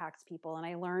definitely impacts people. And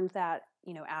I learned that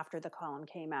after the column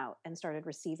came out and started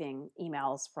receiving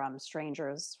emails from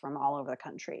strangers from all over the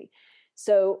country.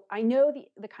 So I know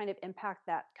the kind of impact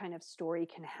that kind of story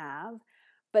can have,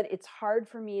 but it's hard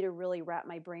for me to really wrap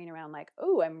my brain around like,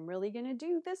 oh, I'm really going to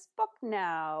do this book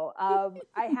now.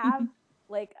 I have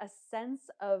like a sense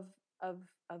of of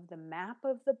the map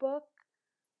of the book,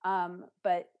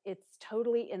 But it's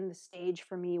totally in the stage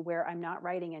for me where I'm not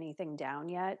writing anything down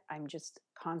yet. I'm just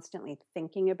constantly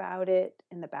thinking about it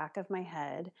in the back of my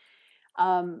head.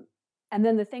 Um, and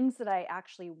then the things that I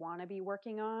actually want to be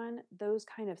working on, those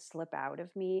kind of slip out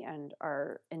of me and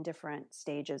are in different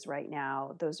stages right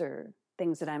now. Those are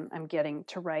things that I'm getting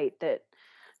to write that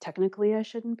technically I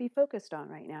shouldn't be focused on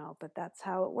right now, but that's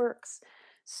how it works.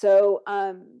 So,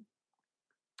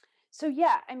 so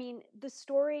yeah, I mean, the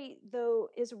story though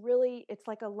is really, it's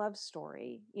like a love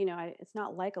story. It's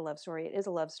not like a love story. It is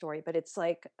a love story, but it's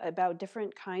like about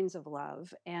different kinds of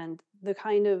love, and the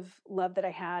kind of love that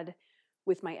I had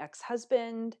with my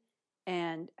ex-husband,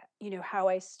 and how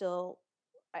I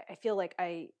feel like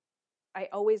I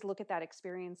always look at that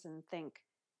experience and think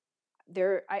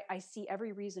I see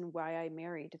every reason why I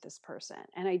married this person,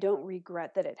 and I don't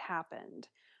regret that it happened.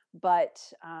 But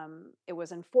it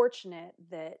was unfortunate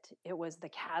that it was the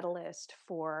catalyst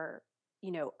for,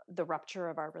 the rupture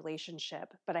of our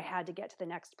relationship. But I had to get to the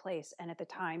next place. And at the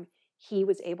time, he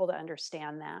was able to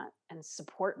understand that and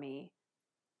support me,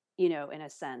 in a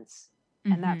sense.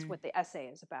 And that's Mm-hmm. what the essay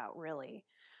is about, really.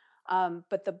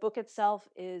 But the book itself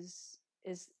is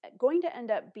going to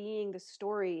end up being the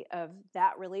story of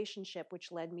that relationship,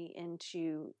 which led me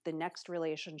into the next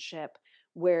relationship,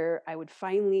 where I would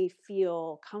finally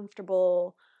feel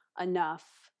comfortable enough,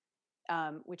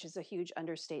 which is a huge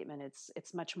understatement.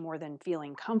 It's much more than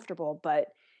feeling comfortable, but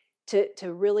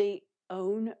to really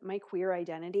own my queer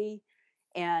identity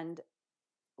and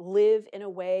live in a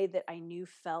way that I knew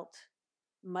felt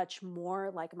much more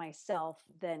like myself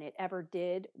than it ever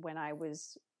did when I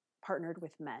was partnered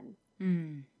with men.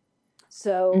 Mm.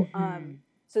 So, Mm-hmm.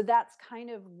 so that's kind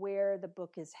of where the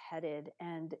book is headed,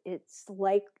 and it's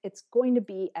going to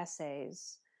be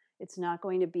essays. It's not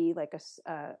going to be like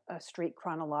a straight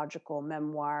chronological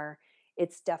memoir.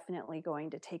 It's definitely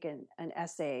going to take an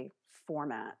essay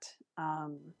format.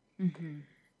 Mm-hmm.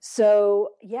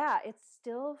 So yeah, it's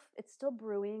still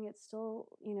brewing. It's still,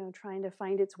 trying to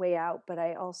find its way out. But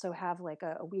I also have like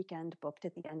a weekend booked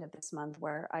at the end of this month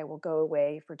where I will go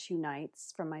away for 2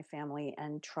 nights from my family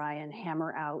and try and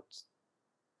hammer out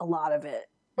a lot of it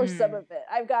or some Mm. of it.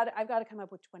 I've got to come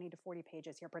up with 20 to 40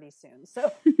 pages here pretty soon.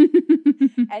 So,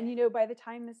 and by the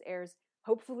time this airs,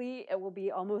 hopefully it will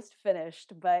be almost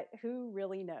finished, but who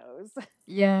really knows?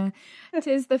 Yeah,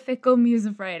 'tis the fickle muse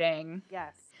of writing.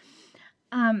 Yes.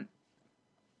 Um,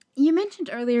 you mentioned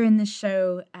earlier in the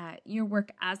show your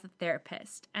work as a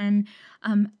therapist, and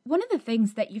one of the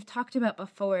things that you've talked about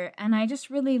before, and I just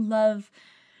really love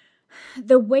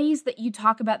the ways that you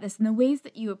talk about this and the ways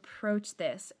that you approach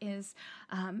this, is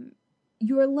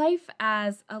your life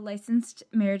as a licensed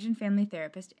marriage and family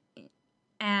therapist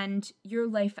and your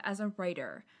life as a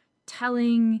writer,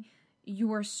 telling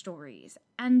your stories,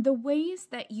 and the ways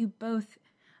that you both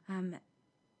um,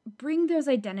 bring those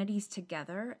identities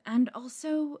together, and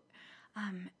also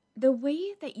the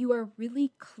way that you are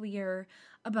really clear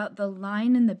about the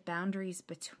line and the boundaries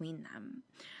between them.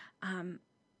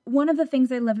 One of the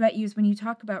things I love about you is when you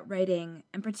talk about writing,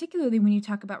 and particularly when you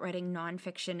talk about writing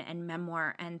nonfiction and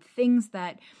memoir and things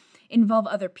that involve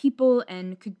other people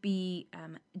and could be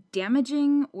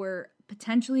damaging or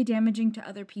potentially damaging to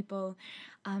other people,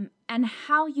 and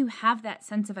how you have that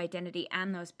sense of identity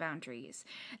and those boundaries.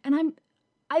 And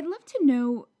I'd love to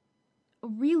know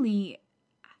really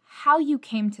how you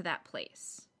came to that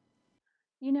place.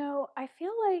 I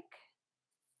feel like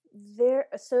there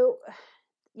so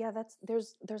yeah,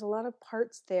 there's a lot of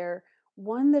parts there.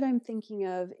 One that I'm thinking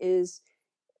of is,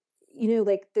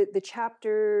 like the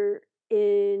chapter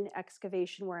in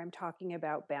Excavation where I'm talking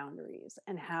about boundaries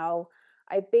and how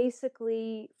I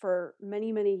basically for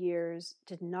many, many years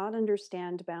did not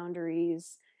understand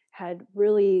boundaries, had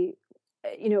really,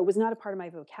 it was not a part of my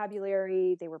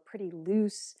vocabulary. They were pretty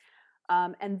loose.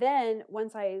 And then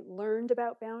once I learned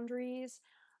about boundaries,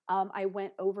 I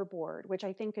went overboard, which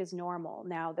I think is normal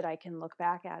now that I can look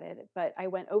back at it. But I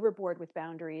went overboard with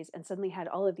boundaries and suddenly had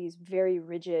all of these very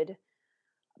rigid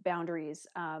boundaries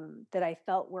that I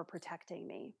felt were protecting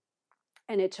me.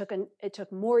 And it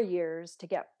took more years to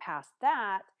get past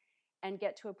that and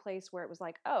get to a place where it was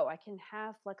like, oh, I can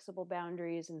have flexible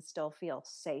boundaries and still feel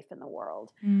safe in the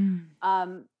world. Mm.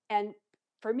 And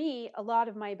for me, a lot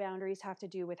of my boundaries have to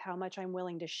do with how much I'm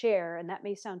willing to share. And that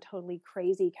may sound totally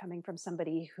crazy coming from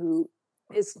somebody who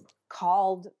is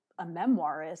called a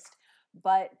memoirist,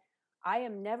 but I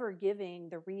am never giving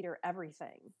the reader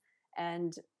everything.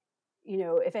 And,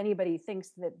 if anybody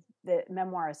thinks that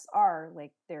memoirists are,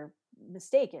 like, they're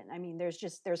mistaken. I mean,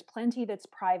 there's plenty that's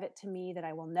private to me that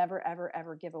I will never, ever,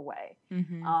 ever give away.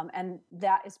 Mm-hmm. And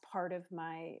that is part of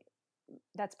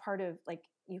that's part of, like,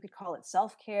 you could call it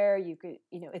self-care. You could,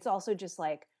 it's also just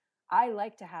like, I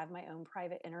like to have my own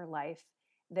private inner life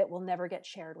that will never get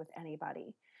shared with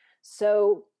anybody.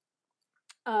 So,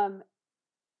 on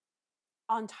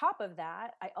top of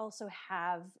that, I also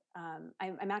have,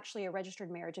 I'm actually a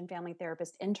registered marriage and family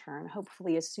therapist intern.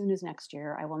 Hopefully, as soon as next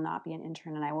year, I will not be an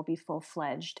intern and I will be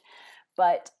full-fledged.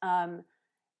 But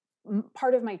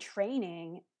part of my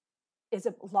training is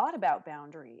a lot about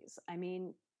boundaries. I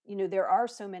mean, there are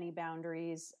so many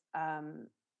boundaries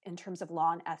in terms of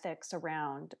law and ethics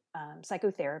around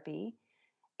psychotherapy.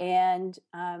 And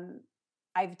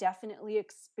I've definitely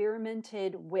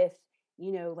experimented with,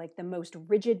 like the most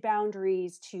rigid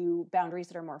boundaries to boundaries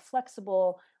that are more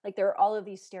flexible. Like, there are all of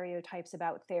these stereotypes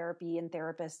about therapy and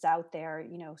therapists out there,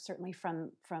 certainly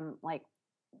from like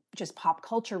just pop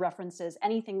culture references,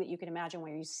 anything that you can imagine,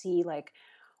 where you see like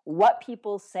what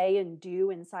people say and do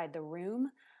inside the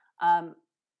room.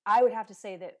 I would have to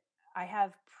say that I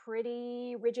have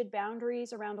pretty rigid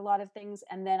boundaries around a lot of things.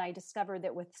 And then I discovered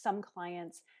that with some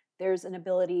clients, there's an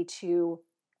ability to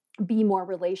be more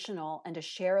relational and to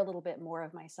share a little bit more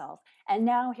of myself. And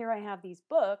now here I have these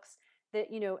books that,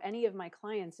 any of my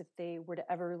clients, if they were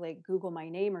to ever like Google my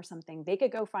name or something, they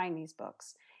could go find these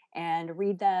books and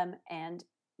read them. And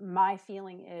my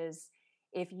feeling is,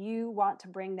 if you want to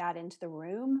bring that into the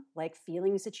room, like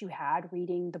feelings that you had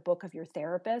reading the book of your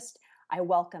therapist, I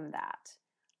welcome that.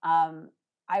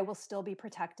 I will still be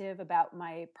protective about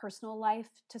my personal life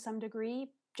to some degree,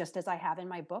 just as I have in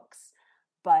my books.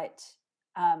 But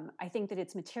I think that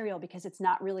it's material because it's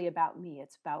not really about me.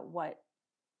 It's about what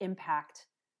impact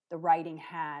the writing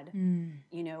had,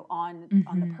 on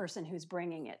the person who's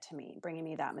bringing it to me, bringing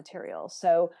me that material.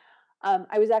 So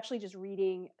I was actually just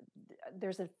reading,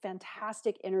 there's a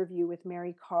fantastic interview with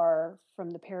Mary Karr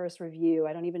from the Paris Review.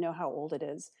 I don't even know how old it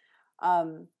is.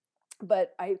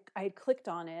 But I had clicked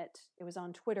on it. It was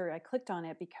on Twitter. I clicked on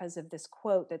it because of this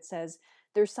quote that says,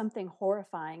 "There's something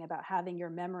horrifying about having your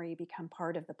memory become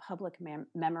part of the public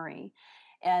memory."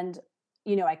 And,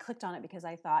 I clicked on it because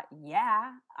I thought,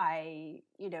 yeah, I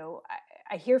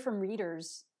hear from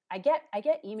readers. I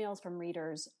get emails from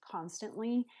readers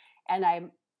constantly. And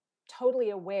I'm totally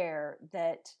aware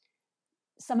that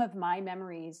some of my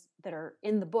memories that are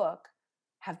in the book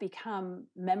have become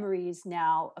memories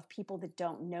now of people that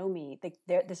don't know me.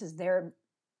 This is their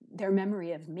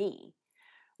memory of me,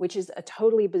 which is a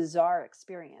totally bizarre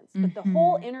experience. But the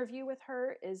whole interview with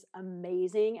her is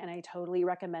amazing, and I totally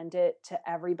recommend it to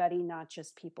everybody, not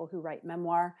just people who write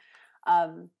memoir.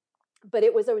 But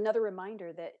it was another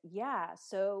reminder that,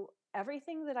 so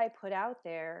everything that I put out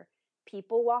there,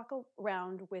 people walk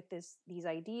around with these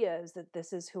ideas that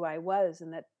this is who I was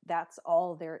and that that's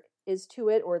all there is to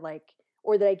it, or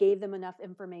that I gave them enough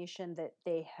information that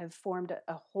they have formed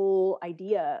a whole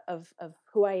idea of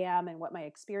who I am and what my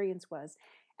experience was.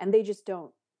 And they just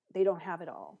don't have it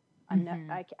all. I'm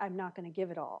not going to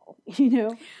give it all,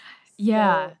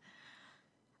 Yeah. So.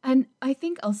 And I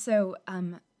think also,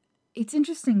 it's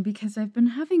interesting because I've been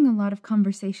having a lot of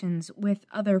conversations with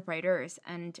other writers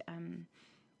and,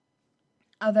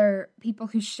 other people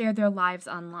who share their lives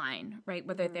online, right?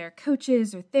 Whether they're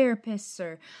coaches or therapists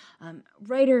or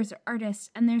writers or artists.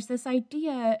 And there's this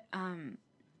idea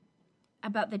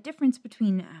about the difference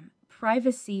between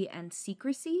privacy and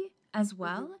secrecy as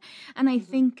well. And I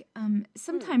think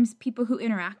sometimes people who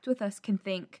interact with us can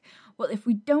think, well, if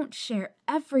we don't share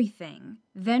everything,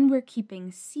 then we're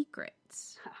keeping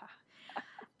secrets.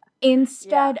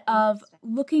 Instead of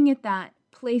looking at that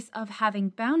place of having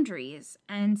boundaries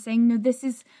and saying, no, this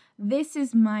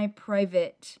is my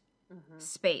private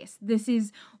space. This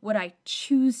is what I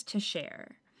choose to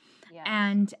share. Yes.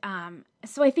 And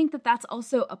so I think that that's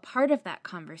also a part of that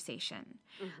conversation.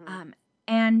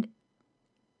 And,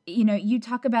 you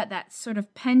talk about that sort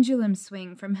of pendulum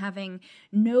swing from having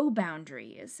no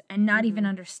boundaries and not even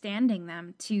understanding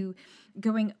them to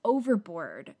going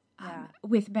overboard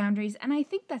with boundaries. And I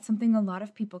think that's something a lot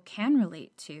of people can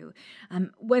relate to,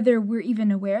 whether we're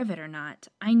even aware of it or not.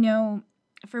 I know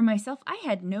for myself, I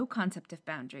had no concept of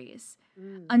boundaries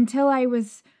until I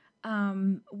was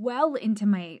well into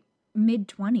my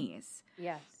mid-20s.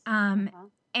 Yes.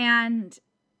 And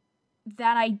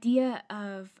that idea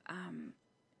of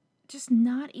just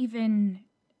not even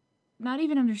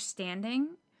understanding,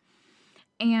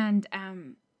 and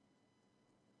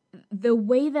the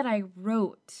way that I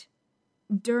wrote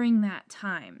during that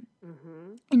time,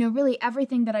 really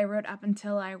everything that I wrote up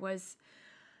until I was,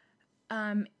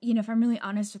 if I'm really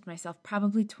honest with myself,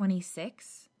 probably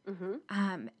 26.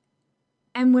 And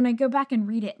when I go back and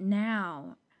read it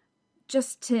now,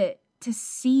 just to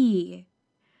see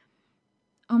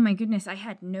oh my goodness, I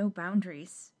had no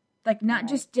boundaries. Like, not Right.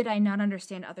 just did I not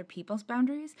understand other people's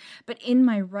boundaries, but in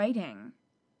my writing,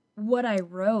 what I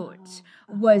wrote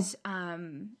was,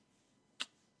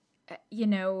 you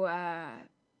know,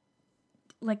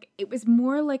 like it was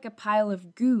more like a pile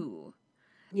of goo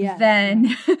Yes.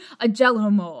 than a Jello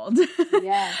mold.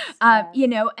 Yes. Yes. You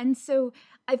know, and so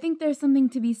I think there's something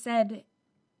to be said.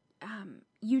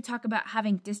 You talk about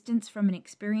having distance from an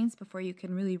experience before you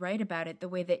can really write about it the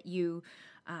way that you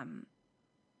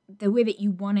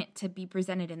want it to be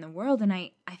presented in the world. And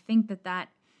I think that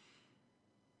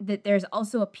there's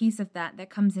also a piece of that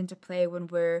comes into play when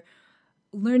we're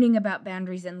learning about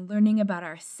boundaries and learning about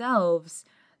ourselves.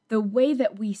 The way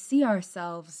that we see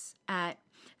ourselves at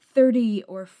 30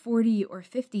 or 40 or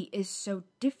 50 is so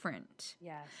different.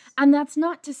 Yes. And that's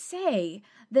not to say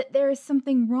that there is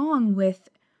something wrong with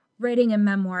writing a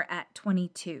memoir at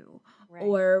 22 Right.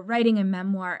 or writing a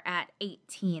memoir at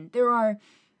 18. There are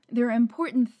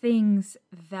important things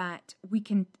that we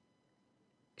can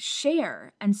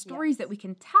share and stories that we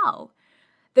can tell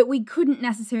that we couldn't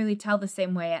necessarily tell the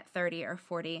same way at 30 or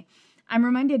 40. I'm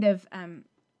reminded of,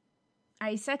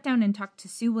 I sat down and talked to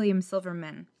Sue Williams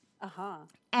Silverman.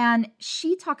 And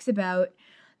she talks about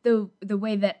the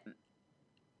way that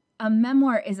a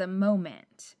memoir is a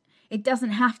moment. It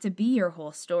doesn't have to be your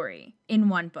whole story in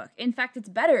one book. In fact, it's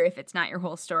better if it's not your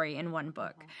whole story in one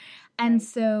book. And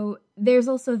so there's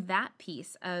also that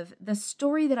piece of the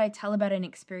story that I tell about an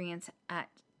experience at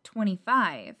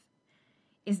 25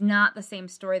 is not the same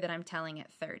story that I'm telling at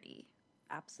 30.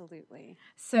 Absolutely.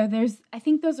 So I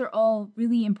think those are all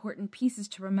really important pieces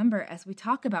to remember as we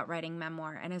talk about writing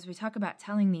memoir and as we talk about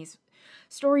telling these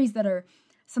stories that are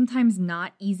sometimes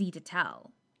not easy to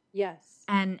tell. Yes.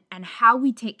 And how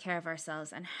we take care of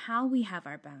ourselves and how we have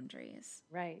our boundaries.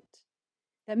 Right.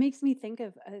 That makes me think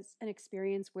of an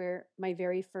experience where my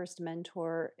very first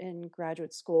mentor in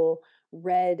graduate school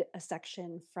read a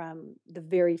section from the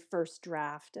very first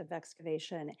draft of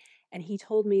Excavation. And he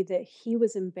told me that he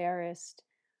was embarrassed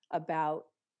about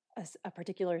a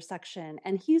particular section.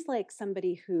 And he's like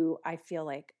somebody who I feel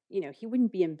like, he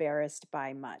wouldn't be embarrassed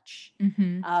by much.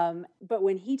 But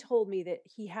when he told me that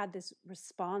he had this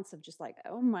response of just like,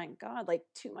 oh my God, like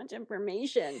too much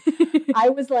information, I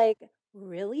was like,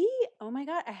 really? Oh my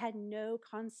God. I had no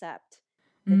concept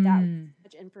that that was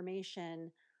such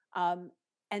information.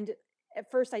 And at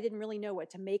first I didn't really know what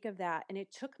to make of that. And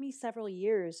it took me several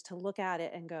years to look at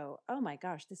it and go, oh my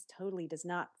gosh, this totally does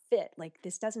not fit. Like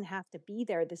this doesn't have to be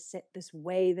there this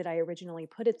way that I originally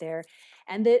put it there.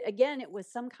 And that again, it was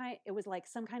like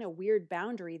some kind of weird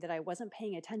boundary that I wasn't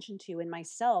paying attention to in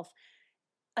myself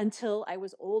until I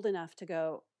was old enough to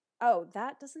go, oh,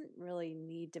 that doesn't really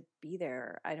need to be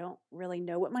there. I don't really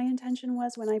know what my intention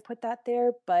was when I put that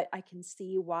there, but I can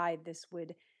see why this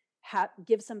would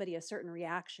give somebody a certain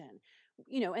reaction.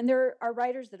 And there are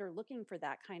writers that are looking for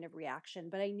that kind of reaction,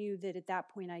 but I knew that at that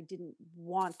point I didn't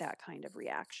want that kind of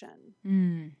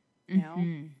reaction.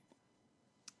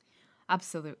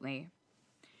 Absolutely.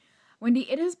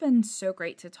 Wendy, it has been so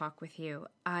great to talk with you.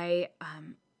 I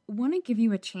want to give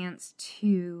you a chance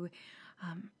to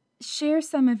share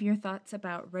some of your thoughts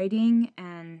about writing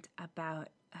and about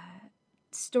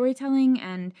storytelling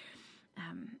and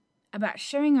about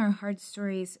sharing our hard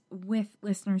stories with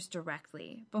listeners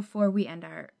directly before we end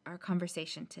our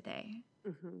conversation today.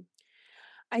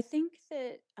 I think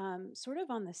that sort of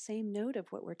on the same note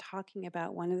of what we're talking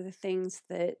about, one of the things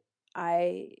that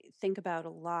I think about a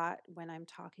lot when I'm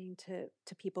talking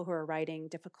to people who are writing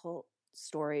difficult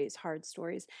stories, hard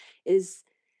stories, is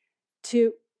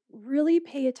to really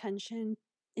pay attention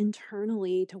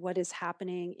internally to what is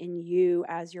happening in you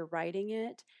as you're writing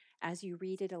it, as you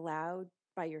read it aloud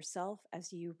by yourself,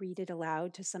 as you read it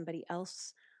aloud to somebody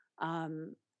else.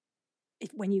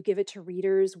 When you give it to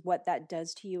readers, what that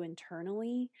does to you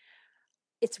internally.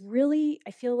 It's really,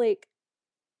 I feel like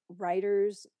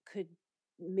writers could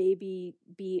maybe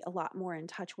be a lot more in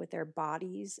touch with their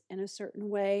bodies in a certain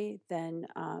way than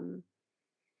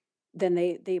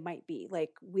they might be.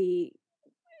 Like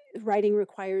writing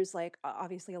requires like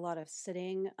obviously a lot of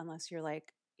sitting, unless you're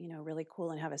like really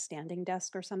cool and have a standing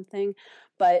desk or something.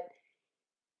 But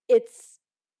it's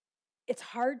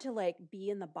hard to like be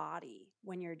in the body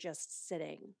when you're just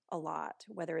sitting a lot,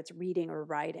 whether it's reading or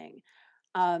writing.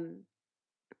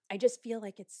 I just feel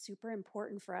like it's super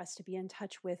important for us to be in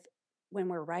touch with when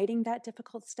we're writing that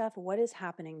difficult stuff, what is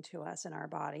happening to us in our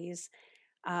bodies.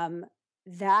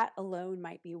 That alone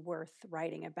might be worth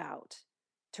writing about,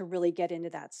 to really get into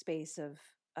that space of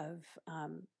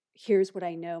here's what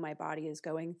I know my body is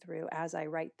going through as I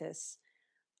write this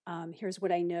Here's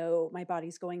what I know my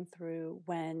body's going through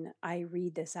when I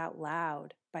read this out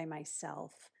loud by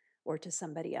myself or to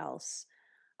somebody else.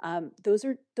 Those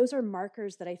are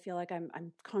markers that I feel like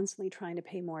I'm constantly trying to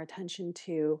pay more attention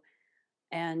to,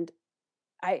 and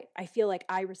I feel like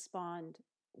I respond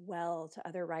well to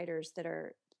other writers that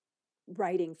are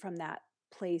writing from that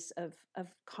place of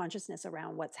consciousness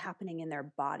around what's happening in their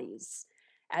bodies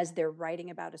as they're writing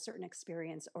about a certain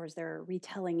experience, or as they're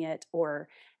retelling it, or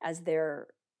as they're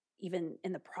even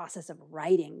in the process of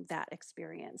writing that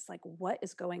experience, like what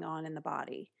is going on in the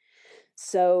body.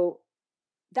 So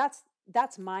that's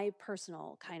my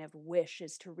personal kind of wish,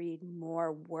 is to read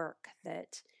more work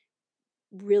that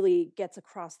really gets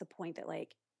across the point that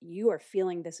like you are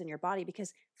feeling this in your body,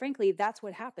 because frankly that's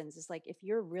what happens, is like if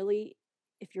you're really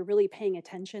paying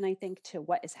attention, I think, to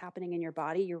what is happening in your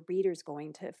body, your reader's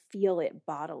going to feel it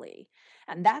bodily.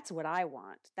 And that's what I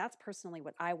want. That's personally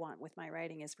what I want with my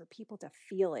writing, is for people to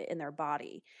feel it in their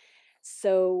body.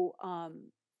 So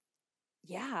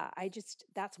yeah,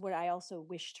 that's what I also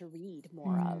wish to read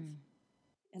more of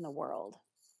in the world.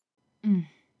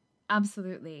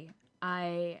 Absolutely.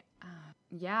 I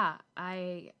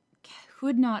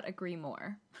could not agree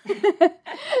more.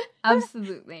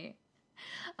 Absolutely.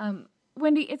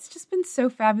 Wendy, it's just been so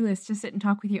fabulous to sit and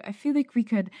talk with you. I feel like we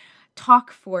could talk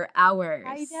for hours.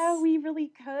 I know, we really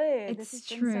could. It's this has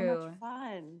true. been so much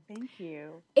fun. Thank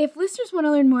you. If listeners want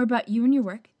to learn more about you and your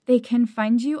work, they can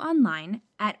find you online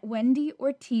at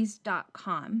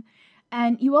wendyortiz.com.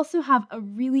 And you also have a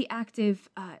really active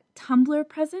Tumblr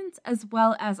presence, as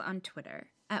well as on Twitter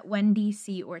at Wendy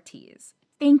C. Ortiz.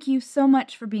 Thank you so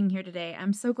much for being here today.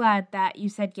 I'm so glad that you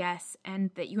said yes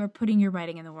and that you are putting your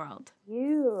writing in the world.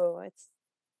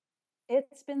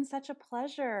 It's been such a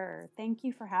pleasure. Thank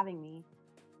you for having me.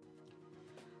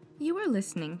 You are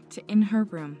listening to In Her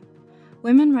Room,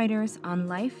 women writers on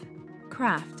life,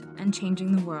 craft, and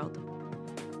changing the world.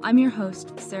 I'm your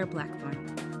host, Sarah Blackthorne.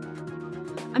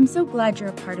 I'm so glad you're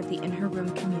a part of the In Her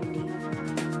Room community.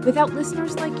 Without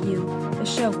listeners like you, the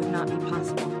show would not be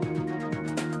possible.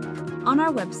 On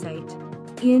our website,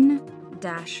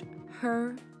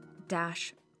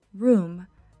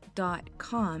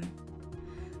 in-her-room.com,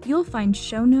 you'll find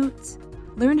show notes,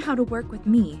 learn how to work with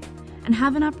me, and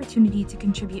have an opportunity to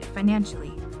contribute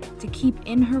financially to keep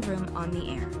In Her Room on the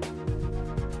air.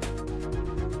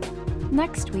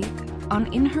 Next week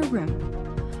on In Her Room,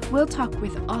 we'll talk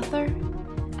with author,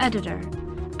 editor,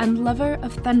 and lover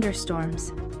of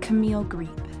thunderstorms, Camille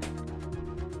Griep.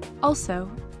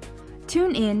 Also,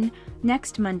 tune in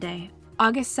next Monday,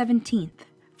 August 17th,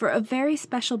 for a very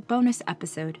special bonus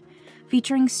episode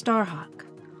featuring Starhawk,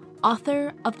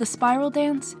 author of The Spiral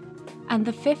Dance and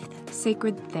The Fifth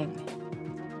Sacred Thing.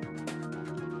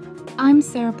 I'm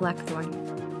Sarah Blackthorne.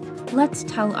 Let's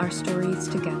tell our stories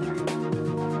together.